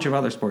a bunch of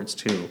other sports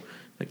too.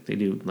 Like they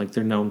do, like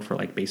they're known for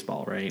like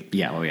baseball, right?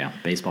 Yeah, oh yeah,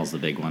 baseball's the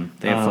big one.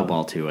 They have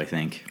football too, I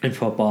think. And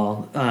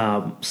football.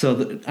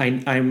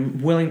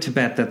 I'm willing to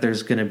bet that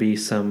there's going to be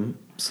some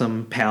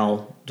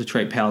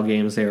Detroit PAL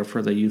games there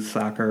for the youth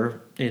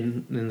soccer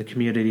in the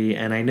community,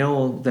 and I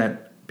know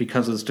that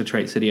because it's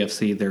Detroit City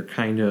FC, they're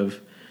kind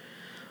of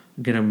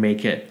going to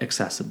make it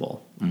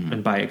accessible,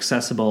 and by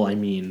accessible I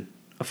mean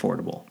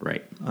affordable,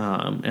 right?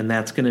 And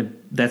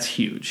that's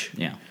huge,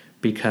 yeah.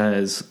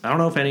 Because I don't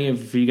know if any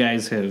of you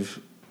guys have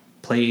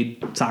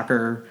played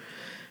soccer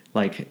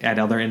like at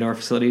other indoor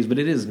facilities, but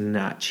it is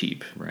not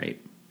cheap, right?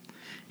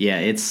 Yeah,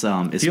 it's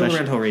fuel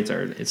rental rates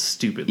it's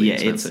stupidly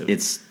expensive.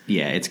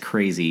 It's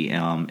crazy,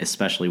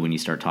 especially when you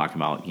start talking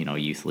about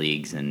youth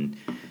leagues and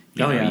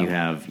you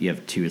have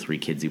 2 or 3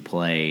 kids who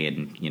play,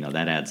 and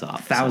that adds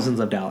up thousands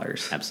of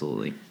dollars.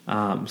 Absolutely.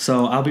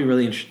 So I'll be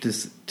really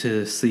interested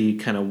to see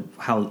kind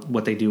of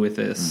what they do with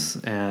this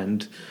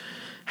and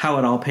how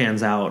it all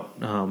pans out.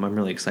 I'm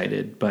really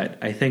excited, but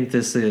I think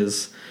this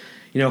is.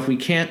 If we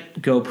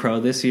can't go pro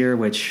this year,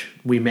 which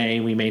we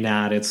may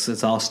not,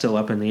 it's all still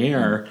up in the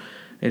air.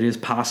 It is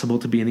possible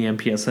to be in the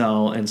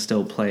MPSL and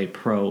still play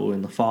pro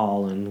in the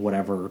fall and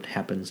whatever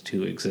happens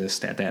to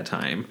exist at that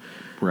time.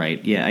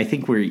 Right. Yeah, I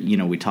think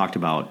we talked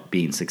about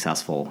being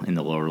successful in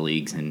the lower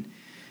leagues, and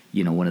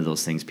one of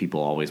those things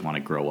people always want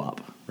to grow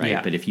up, right?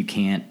 Yeah. But if you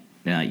can't,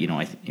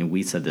 and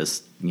we said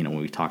this, when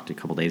we talked a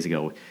couple days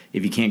ago,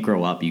 if you can't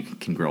grow up, you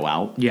can grow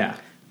out. Yeah.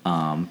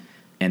 And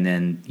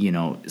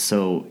then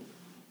so.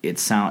 It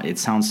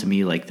sounds to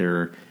me like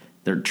they're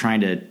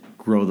trying to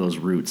grow those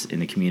roots in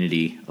the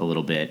community a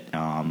little bit,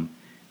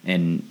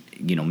 and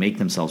make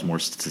themselves more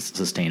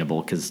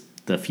sustainable, because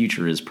the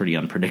future is pretty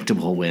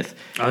unpredictable with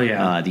the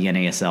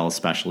NASL,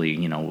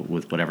 especially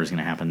with whatever's going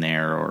to happen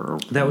there, or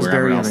that was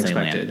wherever very else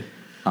unexpected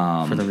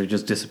for them to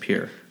just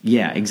disappear.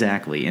 Yeah,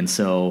 exactly. And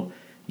so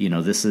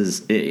this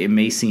is it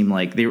may seem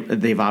like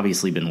they've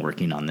obviously been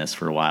working on this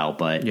for a while,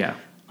 but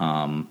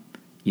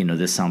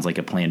this sounds like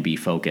a plan B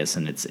focus,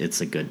 and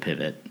it's a good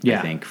pivot, I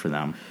think, for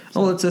them.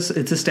 So. Well, it's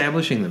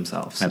establishing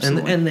themselves.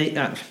 Absolutely. And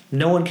they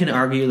no one can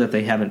argue that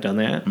they haven't done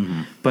that,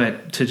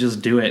 but to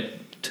just do it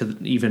to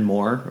even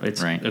more,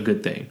 it's a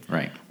good thing.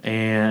 Right.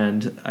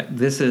 And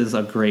this is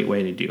a great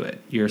way to do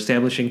it. You're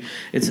establishing,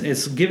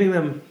 it's giving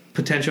them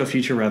potential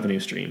future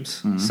revenue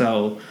streams.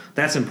 So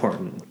that's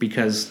important,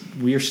 because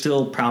we are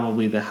still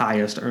probably the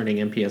highest earning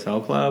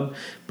MPSL club,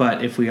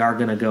 but if we are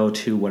going to go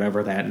to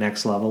whatever that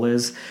next level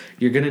is,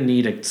 you're going to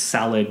need a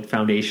solid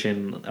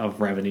foundation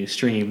of revenue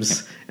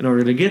streams in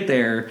order to get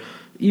there.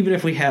 Even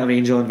if we have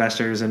angel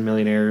investors and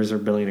millionaires or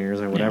billionaires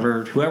or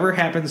whatever, whoever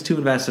happens to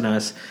invest in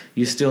us,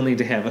 you still need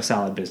to have a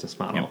solid business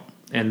model.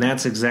 And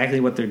that's exactly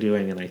what they're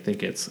doing, and I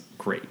think it's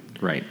great.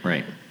 Right.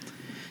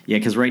 Yeah,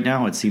 because right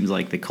now it seems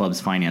like the club's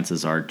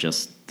finances are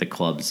just the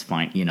club's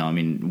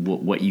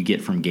what you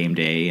get from game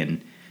day,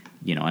 and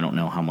I don't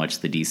know how much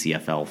the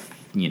DCFL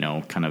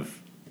kind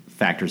of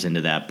factors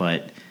into that,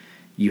 but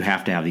you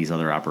have to have these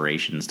other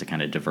operations to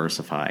kind of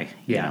diversify.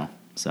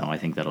 So I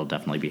think that'll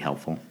definitely be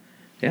helpful.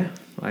 Yeah,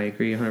 I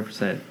agree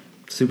 100%.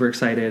 Super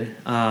excited.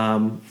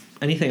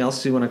 Anything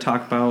else you want to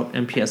talk about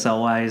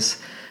MPSL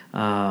wise?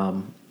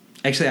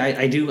 Actually,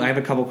 I have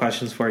a couple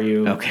questions for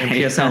you,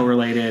 MPSL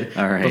related,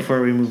 all right,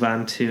 before we move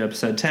on to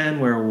episode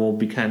 10, where we'll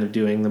be kind of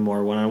doing the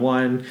more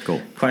one-on-one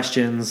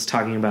questions,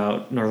 talking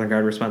about Northern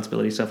Guard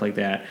responsibility, stuff like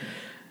that.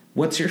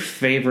 What's your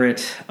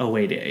favorite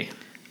away day?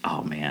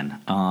 Oh,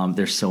 man.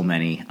 There's so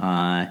many.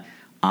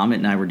 Amit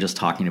and I were just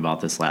talking about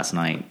this last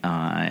night.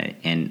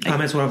 And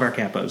Amit's one of our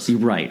capos.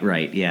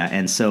 Right, yeah.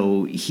 And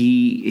so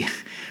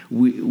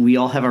we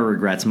all have our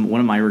regrets. One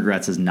of my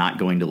regrets is not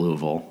going to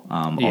Louisville,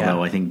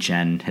 although I think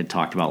Jen had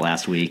talked about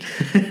last week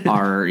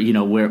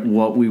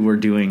what we were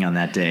doing on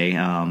that day,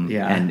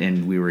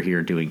 and we were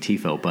here doing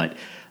TIFO. But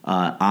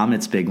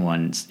Amit's big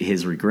one,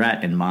 his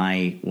regret, and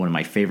one of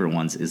my favorite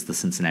ones is the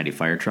Cincinnati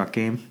Fire Truck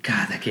game.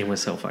 God, that game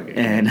was so fucking good.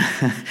 And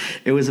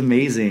it was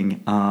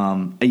amazing.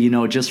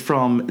 Just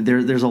from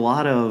there's a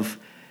lot of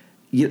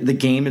the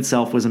game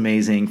itself was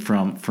amazing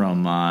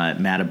from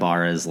Matt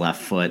Ibarra's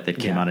left foot that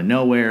came out of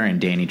nowhere, and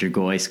Danny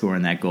Dragoy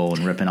scoring that goal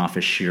and ripping off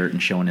his shirt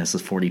and showing us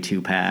his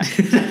 42 pack.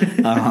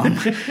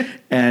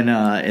 And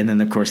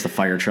then of course the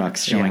fire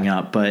trucks showing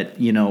up. But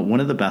one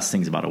of the best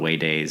things about away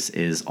days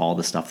is all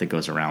the stuff that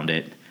goes around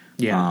it.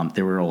 Yeah.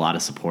 There were a lot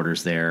of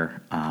supporters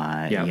there.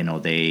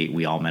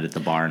 We all met at the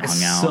bar and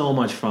hung out. So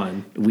much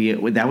fun.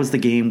 That was the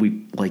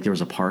game. There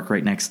was a park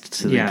right next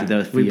to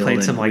the field. We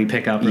played some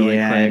pickup really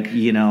quick.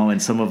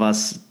 And some of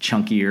us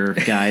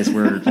chunkier guys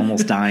were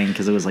almost dying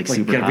because it was super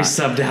hot. Gotta be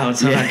subbed out,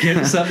 so I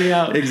can't sub me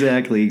out.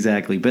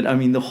 Exactly. But I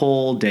mean, the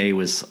whole day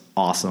was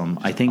awesome.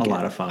 I think a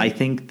lot of fun. I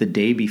think the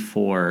day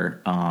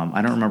before,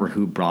 I don't remember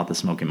who brought the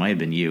smoke. It might have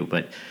been you,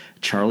 but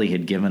Charlie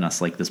had given us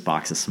this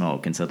box of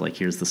smoke and said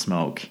here's the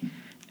smoke.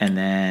 And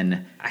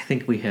then I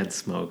think we had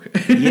smoke.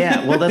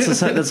 Yeah, well, that's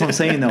what I'm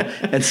saying though.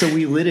 And so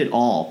we lit it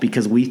all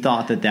because we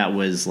thought that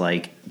was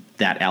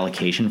that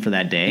allocation for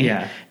that day.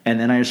 Yeah. And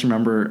then I just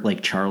remember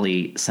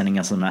Charlie sending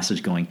us a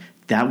message going,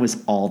 "That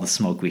was all the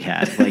smoke we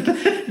had.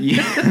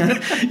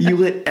 You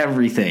lit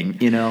everything,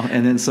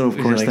 And then so of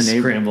course the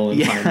neighbor scramble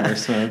and find more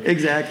smoke.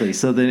 Exactly.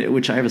 So then,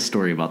 which I have a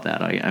story about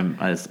that.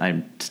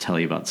 I'm to tell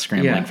you about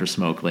scrambling for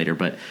smoke later,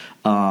 but.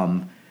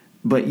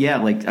 But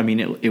yeah,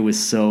 it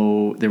was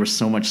there was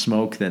so much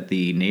smoke that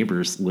the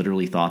neighbors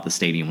literally thought the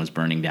stadium was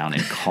burning down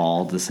and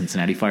called the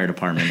Cincinnati Fire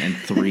Department, and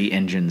 3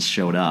 engines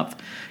showed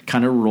up,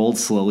 kind of rolled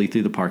slowly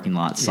through the parking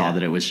lot, saw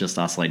that it was just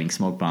us lighting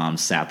smoke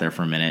bombs, sat there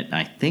for a minute. And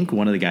I think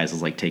one of the guys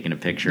was taking a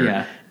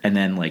picture, and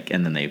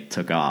then they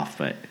took off.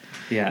 But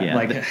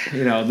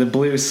the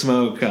blue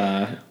smoke.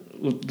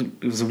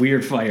 It was a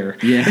weird fire.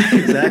 Yeah,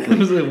 exactly. It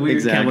was a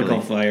weird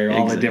chemical fire,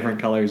 all the different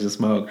colors of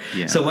smoke.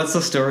 Yeah. So what's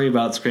the story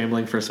about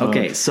scrambling for smoke?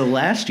 Okay, so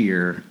last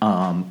year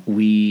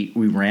we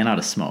ran out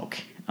of smoke,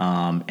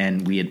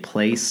 and we had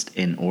placed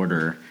an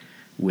order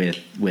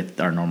with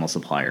our normal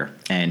supplier,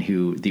 and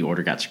the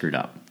order got screwed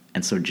up.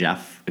 And so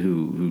Jeff,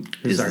 who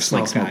is our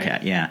smoke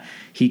cat,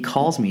 he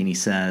calls me and he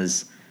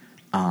says,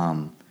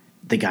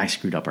 the guy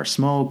screwed up our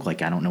smoke. I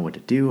don't know what to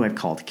do. I've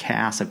called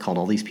Cass. I've called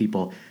all these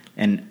people,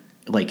 and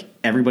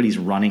everybody's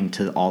running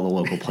to all the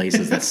local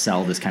places that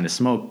sell this kind of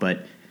smoke,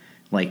 but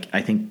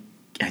I think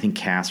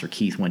Cass or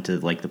Keith went to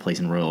the place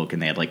in Royal Oak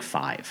and they had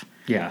 5.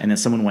 Yeah. And then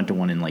someone went to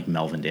one in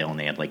Melvindale and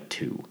they had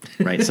 2.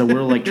 Right. So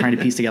we're trying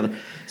to piece together.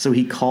 So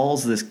he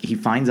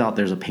finds out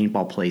there's a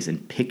paintball place in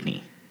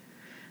Pinckney.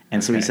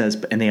 And so he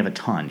says, and they have a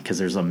ton because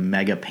there's a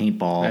mega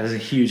paintball. There's a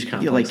huge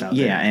complex out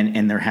there. Yeah.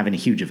 And they're having a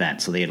huge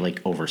event. So they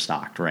had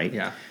overstocked. Right.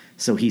 Yeah.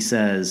 So he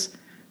says,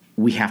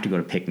 we have to go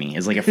to Pinckney.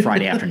 It's a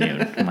Friday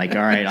afternoon. I'm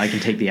all right, I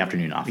can take the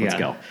afternoon off. Let's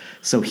go.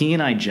 So he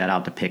and I jet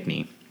out to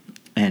Pinckney,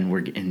 and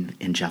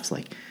and Jeff's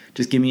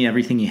just give me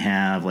everything you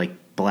have,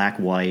 black,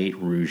 white,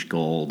 rouge,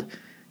 gold,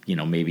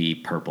 maybe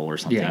purple or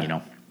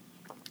something,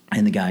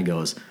 And the guy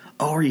goes,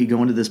 "Oh, are you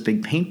going to this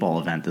big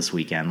paintball event this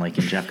weekend?" And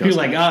Jeff goes,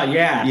 "You're oh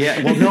yeah,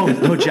 yeah." Well,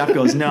 no. Jeff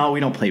goes, "No, we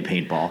don't play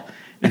paintball."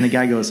 And the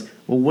guy goes,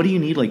 "Well, what do you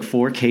need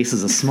 4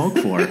 cases of smoke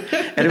for?"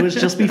 And it was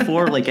just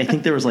before, I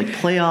think there was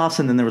playoffs,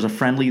 and then there was a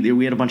friendly.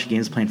 We had a bunch of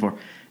games playing for.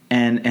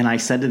 And I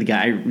said to the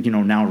guy,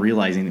 now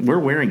realizing we're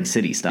wearing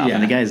city stuff,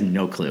 and the guy has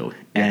no clue.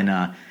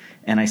 Yeah.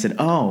 And I said,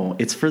 "Oh,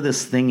 it's for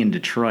this thing in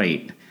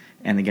Detroit."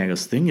 And the guy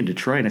goes, "Thing in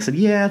Detroit?" And I said,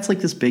 "Yeah, it's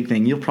this big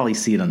thing. You'll probably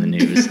see it on the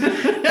news."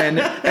 and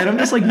I'm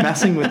just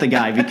messing with the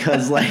guy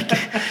because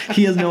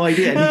he has no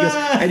idea.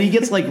 And he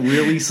gets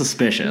really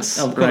suspicious.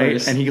 Of right?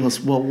 course. And he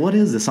goes, "Well, what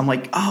is this?" I'm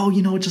 "Oh,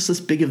 it's just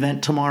this big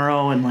event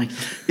tomorrow, and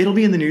it'll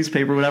be in the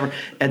newspaper, whatever."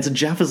 And so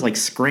Jeff is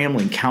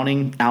scrambling,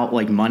 counting out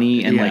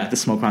money and the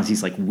smoke bombs.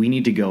 He's "We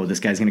need to go.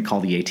 This guy's gonna call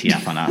the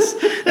ATF on us."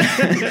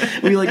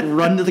 We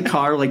run to the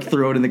car,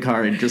 throw it in the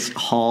car, and just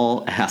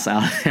haul ass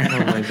out there.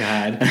 Oh my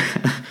god.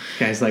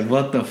 Guys,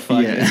 what the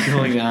fuck is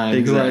going on?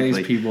 Exactly. Who are these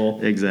people?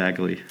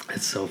 Exactly.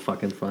 It's so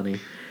fucking funny.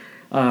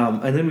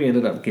 And then we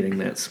ended up getting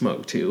that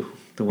smoke too,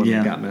 the one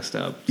that got messed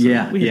up. So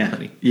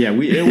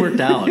it worked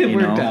out. It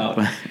worked out.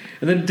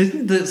 And then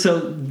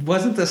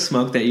wasn't the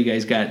smoke that you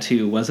guys got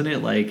too? Wasn't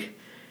it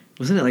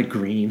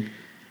green?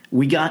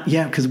 We got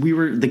because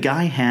the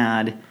guy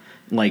had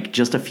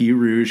just a few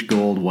rouge,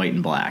 gold, white,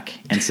 and black,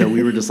 and so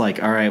we were just all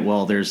right,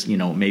 well, there's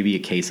maybe a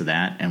case of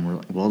that,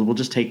 and we'll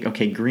just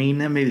take green,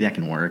 then maybe that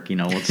can work,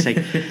 let's take.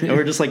 And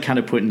we're just kind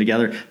of putting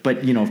together,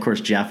 but of course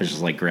Jeff is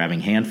just grabbing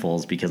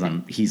handfuls because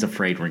he's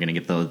afraid we're gonna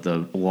get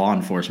the law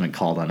enforcement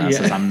called on us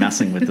as I'm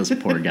messing with this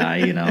poor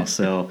guy,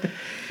 so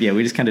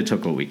we just kind of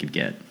took what we could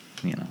get,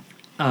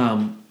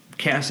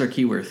 Cass or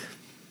Keyworth?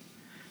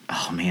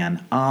 Oh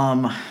man,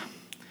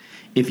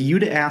 if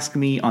you'd asked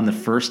me on the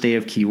first day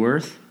of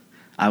Keyworth,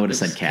 I would have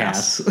said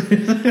Cass.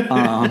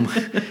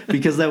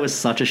 Because that was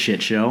such a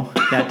shit show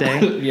that day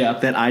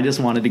that I just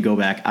wanted to go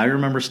back. I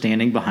remember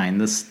standing behind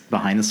the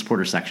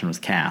supporter section with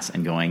Cass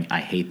and going,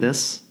 "I hate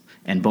this."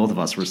 And both of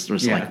us were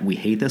just we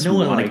hate this. No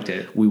one liked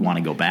it. We want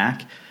to go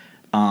back.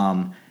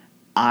 I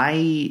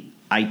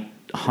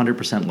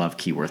 100% love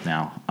Keyworth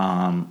now.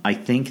 I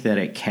think that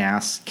at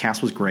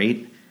Cass was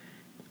great.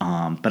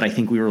 But I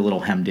think we were a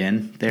little hemmed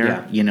in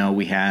there. Yeah.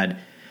 We had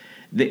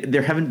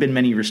there haven't been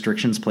many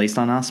restrictions placed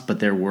on us, but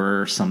there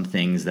were some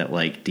things that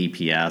like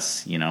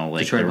DPS,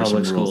 like Detroit there were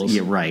Public some rules. Schools.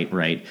 Yeah,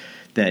 right.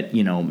 That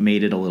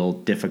made it a little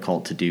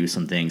difficult to do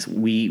some things.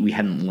 We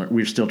hadn't.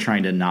 We were still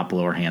trying to not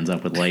blow our hands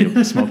up with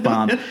light smoke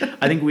bombs.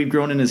 I think we've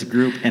grown in as a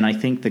group, and I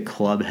think the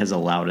club has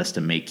allowed us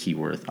to make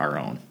Keyworth our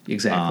own.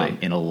 Exactly.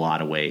 In a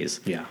lot of ways.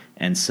 Yeah.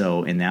 And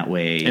so in that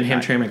way, And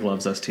Hamtramck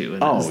loves us too,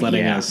 and is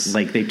letting us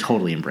like they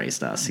totally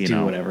embraced us.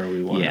 do whatever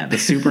we want. Yeah, the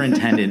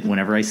superintendent.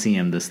 Whenever I see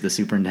him, the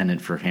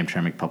superintendent for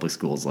Hamtramck Public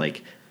Schools,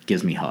 like,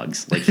 gives me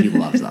hugs. Like, he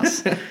loves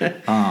us.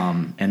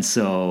 And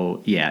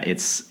so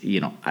it's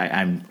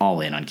I'm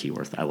all in on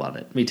Keyworth. I love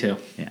it. Me too.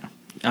 Yeah.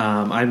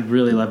 I'd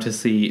really love to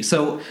see.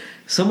 So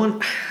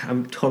someone,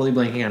 I'm totally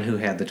blanking on who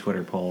had the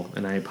Twitter poll,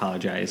 and I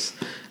apologize.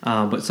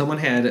 But someone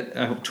had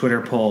a Twitter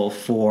poll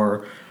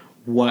for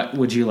what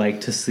would you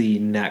like to see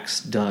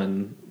next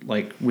done,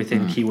 like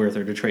within Keyworth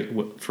or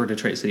Detroit for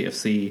Detroit City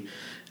FC.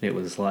 And it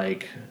was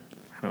like,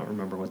 I don't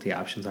remember what the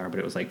options are, but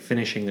it was like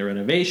finishing the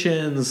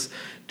renovations,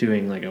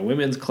 doing like a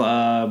women's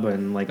club,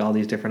 and like all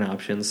these different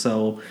options.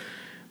 So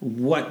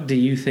what do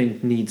you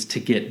think needs to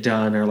get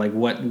done, or like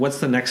what's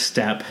the next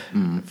step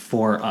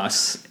for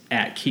us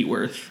at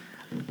Keyworth?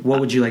 What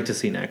would you like to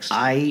see next?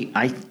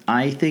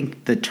 I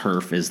think the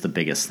turf is the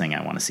biggest thing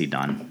I want to see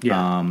done.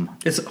 Yeah.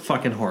 It's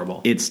fucking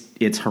horrible.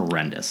 It's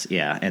horrendous.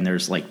 Yeah. And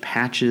there's like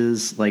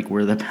patches like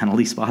where the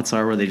penalty spots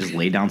are where they just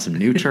lay down some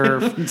new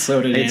turf. It's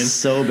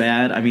so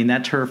bad. I mean,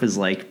 that turf has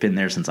like been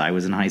there since I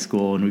was in high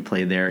school and we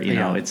played there. You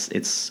know,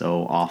 it's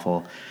so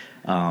awful.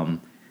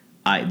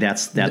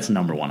 That's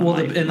number one. Well,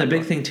 the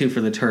big thing too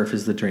for the turf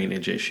is the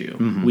drainage issue.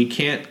 Mm-hmm. We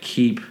can't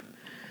keep,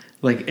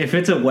 like, if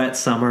it's a wet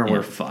summer,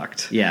 we're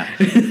fucked. Yeah.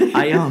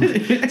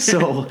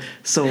 So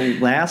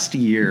last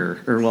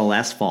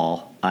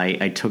fall,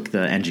 I took the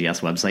NGS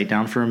website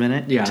down for a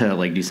minute to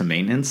like do some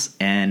maintenance,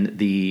 and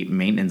the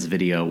maintenance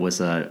video was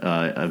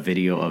a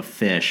video of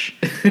fish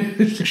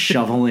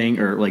shoveling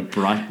or like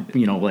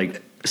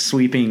like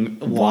sweeping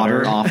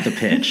water off the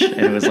pitch, and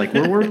it was like,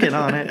 we're working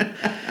on it.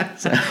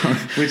 So,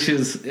 which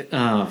is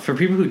for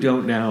people who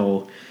don't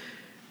know,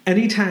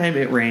 anytime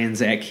it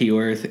rains at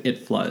Keyworth, it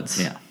floods.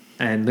 Yeah.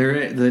 And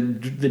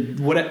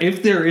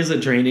if there is a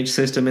drainage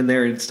system in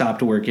there, it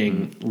stopped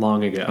working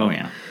long ago. Oh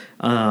yeah.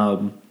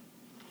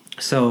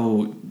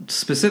 So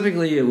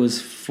specifically, it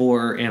was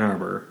for Ann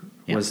Arbor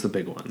was the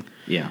big one.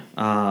 Yeah.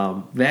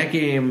 That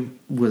game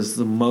was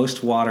the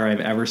most water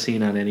I've ever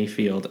seen on any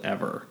field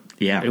ever.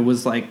 Yeah. It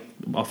was like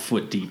a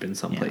foot deep in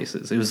some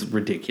places. It was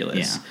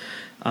ridiculous.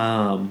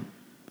 Yeah.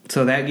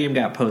 So that game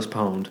got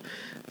postponed.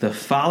 The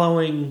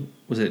following,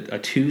 was it a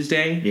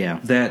Tuesday? Yeah.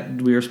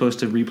 That we were supposed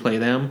to replay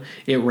them.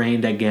 It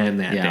rained again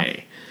that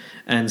day.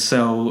 And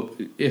so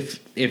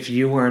if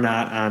you were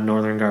not on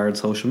Northern Guard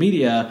social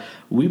media,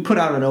 we put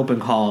out an open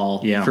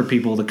call for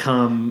people to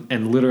come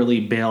and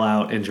literally bail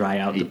out and dry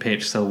out the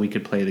pitch so we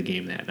could play the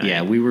game that night.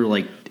 Yeah, we were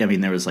like, I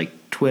mean, there was like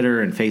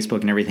Twitter and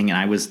Facebook and everything, and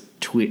I was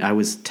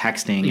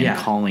texting and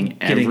calling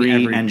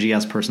every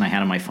NGS person I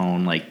had on my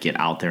phone, like, get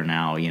out there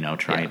now,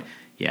 try it.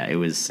 Yeah, it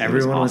was.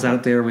 Everyone was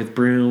out there with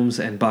brooms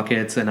and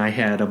buckets, and I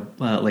had a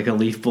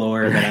leaf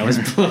blower that I was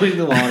blowing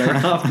the water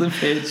off the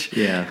pitch.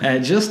 Yeah,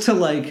 just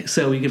to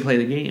so we could play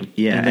the game.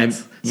 Yeah, and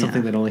that's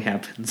something that only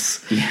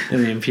happens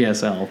in the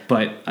MPSL.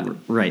 But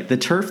right, the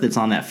turf that's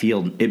on that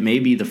field, it may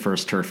be the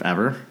first turf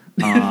ever.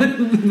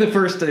 The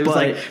first, it was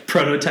like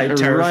prototype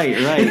turf. Right.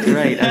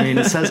 I mean,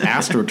 it says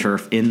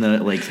AstroTurf in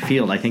the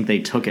field. I think they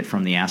took it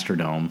from the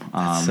Astrodome.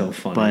 That's so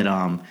funny. But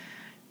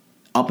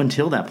up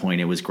until that point,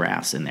 it was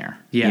grass in there.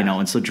 Yeah.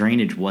 And so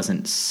drainage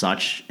wasn't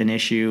such an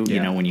issue,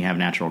 when you have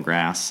natural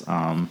grass.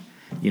 I'm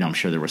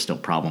sure there were still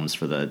problems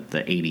for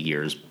the 80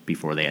 years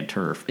before they had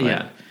turf.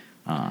 But,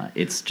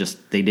 it's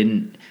just they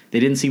didn't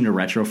seem to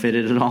retrofit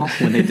it at all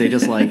when they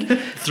just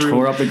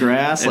tore up the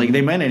grass. Like,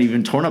 they might not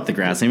even torn up the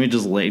grass. They may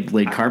just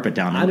laid carpet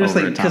down. I just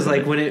because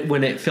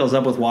when it fills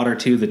up with water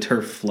too, the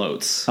turf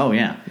floats. Oh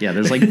yeah.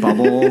 There's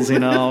bubbles, It's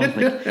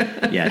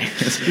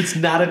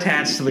not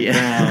attached to the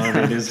ground.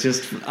 It is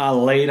just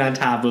laid on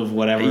top of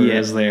whatever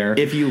is there.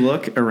 If you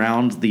look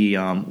around the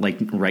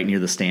right near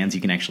the stands,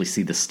 you can actually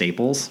see the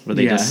staples where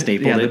they just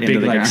stapled it into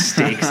the ground.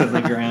 Stakes in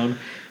the ground.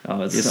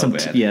 Oh, it's so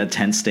bad.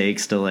 Tent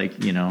stakes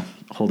to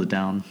hold it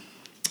down.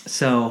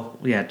 So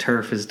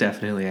turf is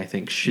definitely, I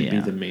think, should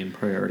be the main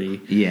priority.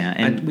 Yeah,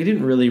 and we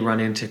didn't really run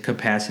into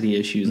capacity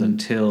issues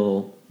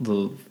until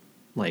the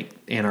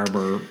Ann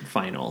Arbor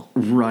final.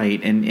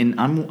 Right, and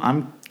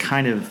I'm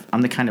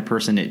the kind of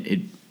person it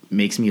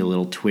makes me a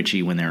little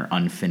twitchy when there are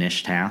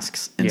unfinished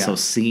tasks, and so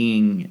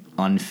seeing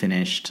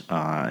unfinished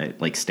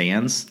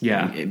stands,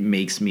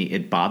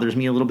 it bothers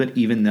me a little bit,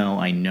 even though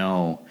I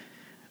know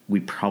we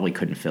probably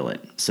couldn't fill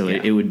it. So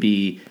it would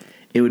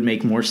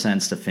make more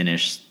sense to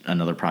finish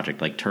another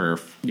project like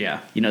turf. Yeah.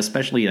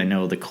 Especially I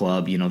know the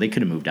club, they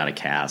could have moved out of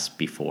Cass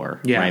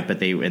before, right? But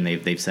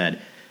they've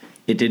said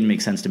it didn't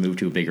make sense to move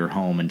to a bigger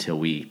home until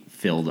we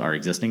filled our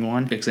existing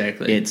one.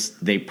 Exactly.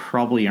 They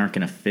probably aren't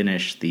going to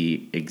finish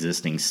the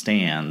existing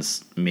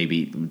stands.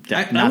 Maybe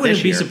I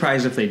wouldn't be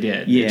surprised if they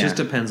did. Yeah. It just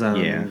depends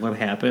on what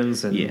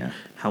happens and Yeah.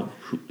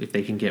 if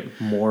they can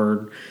get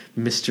more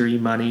mystery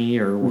money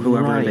or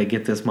whoever they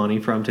get this money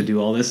from to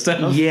do all this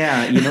stuff.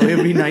 Yeah, it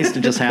would be nice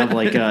to just have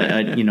like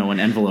an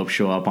envelope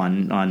show up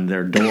on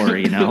their door,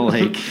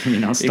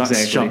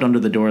 shoved under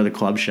the door of the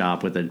club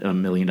shop with a $1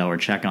 million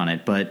check on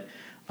it. But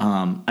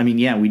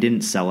we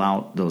didn't sell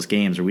out those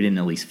games, or we didn't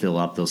at least fill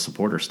up those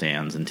supporter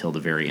stands until the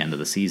very end of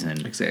the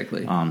season.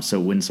 Exactly. So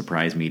it wouldn't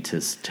surprise me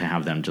to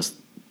have them just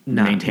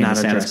maintain the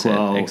status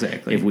quo.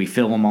 Exactly. If we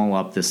fill them all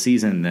up this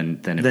season, then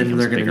it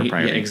becomes a bigger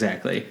priority. Yeah,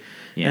 exactly.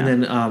 Yeah. And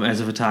then as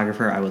a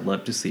photographer, I would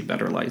love to see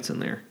better lights in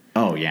there.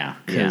 Oh yeah,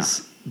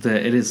 because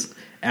it is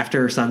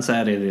after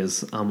sunset, it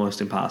is almost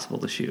impossible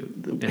to shoot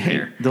in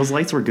there. Those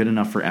lights were good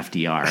enough for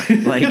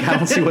FDR. Like, I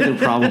don't see what the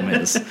problem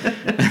is.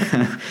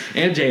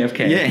 And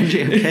JFK. Yeah, and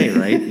JFK,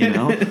 right?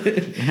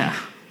 Yeah.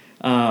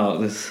 Oh,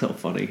 this is so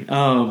funny.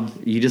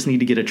 You just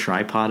need to get a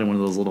tripod and one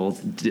of those little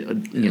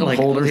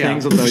holder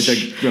things with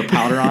the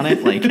powder on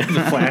it, like the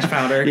flash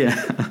powder. Yeah.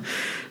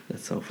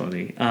 That's so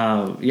funny.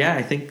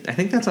 I think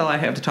that's all I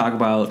have to talk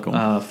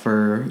about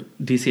for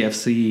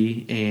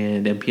DCFC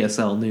and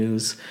MPSL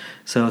news.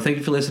 So thank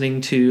you for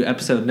listening to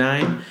episode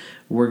 9.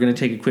 We're going to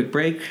take a quick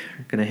break.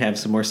 We're going to have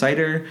some more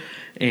cider.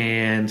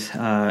 And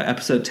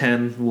episode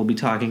 10, we'll be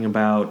talking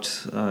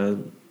about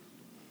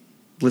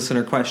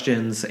listener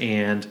questions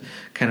and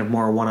kind of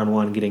more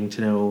one-on-one getting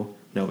to know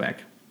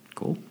Novak.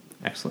 Cool.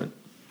 Excellent.